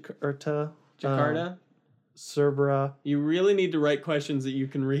 Jakarta. Serbia. You really need to write questions that you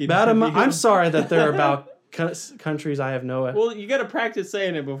can read. I'm sorry that they're about countries I have no. Well, you got to practice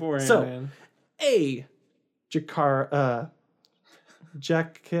saying it beforehand, So, man. A. Jakarta.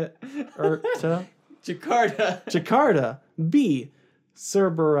 Jakarta. B.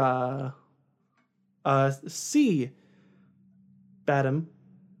 Serbia. C. Batum.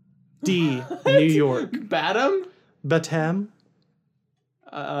 D. New York. Batum?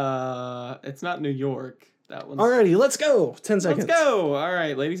 It's not New York. That one's... Alrighty, let's go. 10 seconds. Let's go. All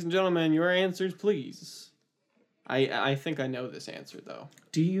right, ladies and gentlemen, your answers, please. I think I know this answer, though.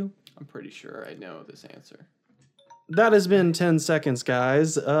 Do you? I'm pretty sure I know this answer. That has been 10 seconds,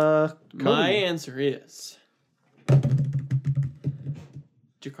 guys. My Cody. answer is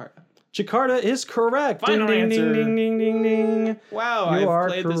Jakarta. Jakarta is correct. Final ding, answer. Ding, ding, ding, ding, ding. Wow, You I've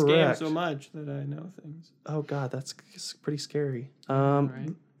played this game correct. so much that I know things. Oh, God, that's pretty scary. Right.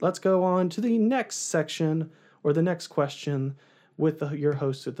 Let's go on to the next section, or the next question, with your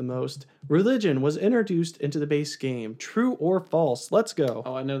host with the most. Religion was introduced into the base game. True or false? Let's go.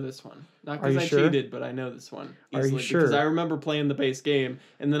 Oh, I know this one. Not Are because you I sure? cheated, but I know this one. Are you Easily, sure? Because I remember playing the base game,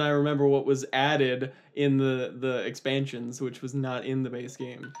 and then I remember what was added in the expansions, which was not in the base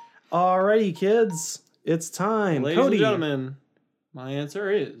game. Alrighty, kids. It's time. Ladies Cody. and gentlemen, my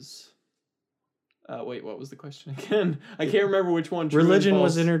answer is... wait, what was the question again? I can't remember which one. True and Religion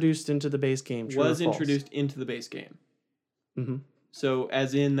was false introduced into the base game. True was or false? introduced into the base game. Mm-hmm. So,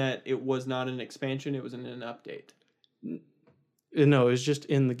 as in that it was not an expansion, it was in an update. No, it was just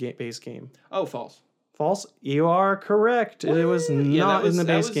in the base game. Oh, false. False. You are correct. It was not in the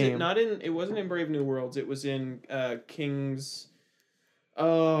base game. It wasn't in Brave New Worlds. It was in King's.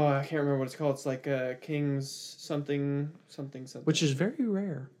 Oh, I can't remember what it's called. It's like King's something. Which is very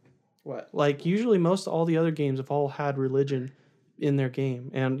rare. What? Like usually, most all the other games have all had religion in their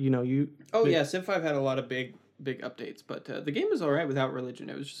game, and Oh yeah, Civ 5 had a lot of big updates, but the game was all right without religion.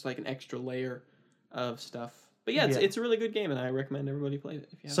 It was just like an extra layer of stuff. But yeah, it's a really good game, and I recommend everybody play it.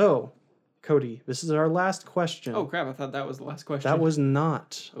 If you So, Cody, this is our last question. Oh crap! I thought that was the last question. That was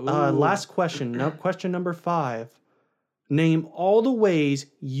not. Ooh. Last question. Now, question number 5. Name all the ways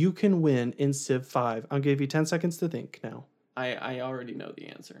you can win in Civ 5. I'll give you 10 seconds to think now. I already know the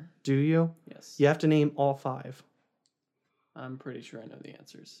answer. Do you? Yes. You have to name all 5. I'm pretty sure I know the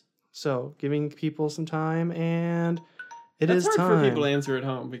answers. So, giving people some time, and That's time. hard for people to answer at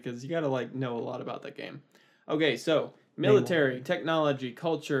home because you got to know a lot about that game. Okay, so military, technology,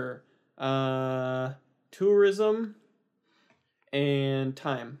 culture, tourism, and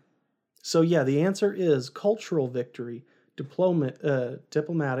time. So yeah, the answer is cultural victory,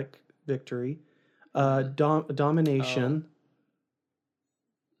 diplomatic victory, domination,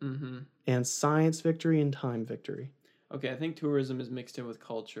 and science victory and time victory. Okay, I think tourism is mixed in with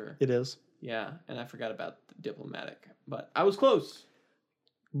culture. It is. Yeah, and I forgot about the diplomatic, but I was close.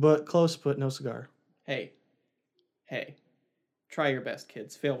 But close, but no cigar. Hey, try your best,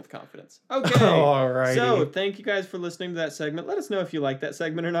 kids. Fail with confidence. Okay. Alrighty. So, thank you guys for listening to that segment. Let us know if you like that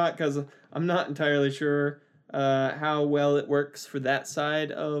segment or not, because I'm not entirely sure how well it works for that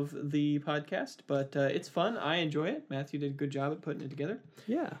side of the podcast, but it's fun. I enjoy it. Matthew did a good job at putting it together.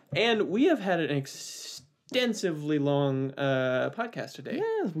 Yeah. And we have had an extensively long podcast today.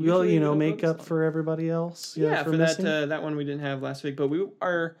 Yeah, we'll make up for everybody else. Yeah, for missing. that one we didn't have last week, but we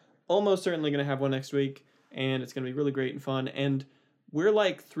are almost certainly going to have one next week, and it's going to be really great and fun. And we're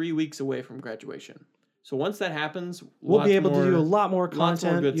like 3 weeks away from graduation. So once that happens, we'll be able to do a lot more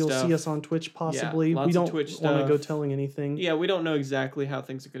content. Good You'll stuff. see us on Twitch possibly. Yeah, we don't want to go telling anything. Yeah, we don't know exactly how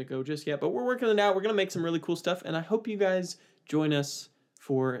things are going to go just yet, but we're working it out. We're going to make some really cool stuff, and I hope you guys join us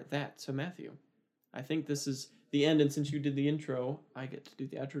for that. So Matthew, I think this is the end, and since you did the intro, I get to do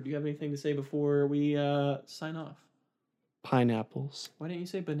the outro. Do you have anything to say before we sign off? Pineapples. Why didn't you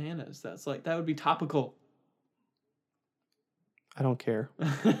say bananas? That would be topical. I don't care.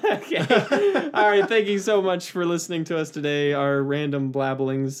 Okay. All right. Thank you so much for listening to us today, our random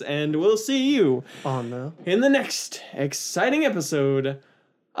blabblings, and we'll see you in the next exciting episode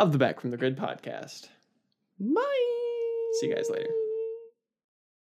of the Back from the Grid podcast. Bye. See you guys later.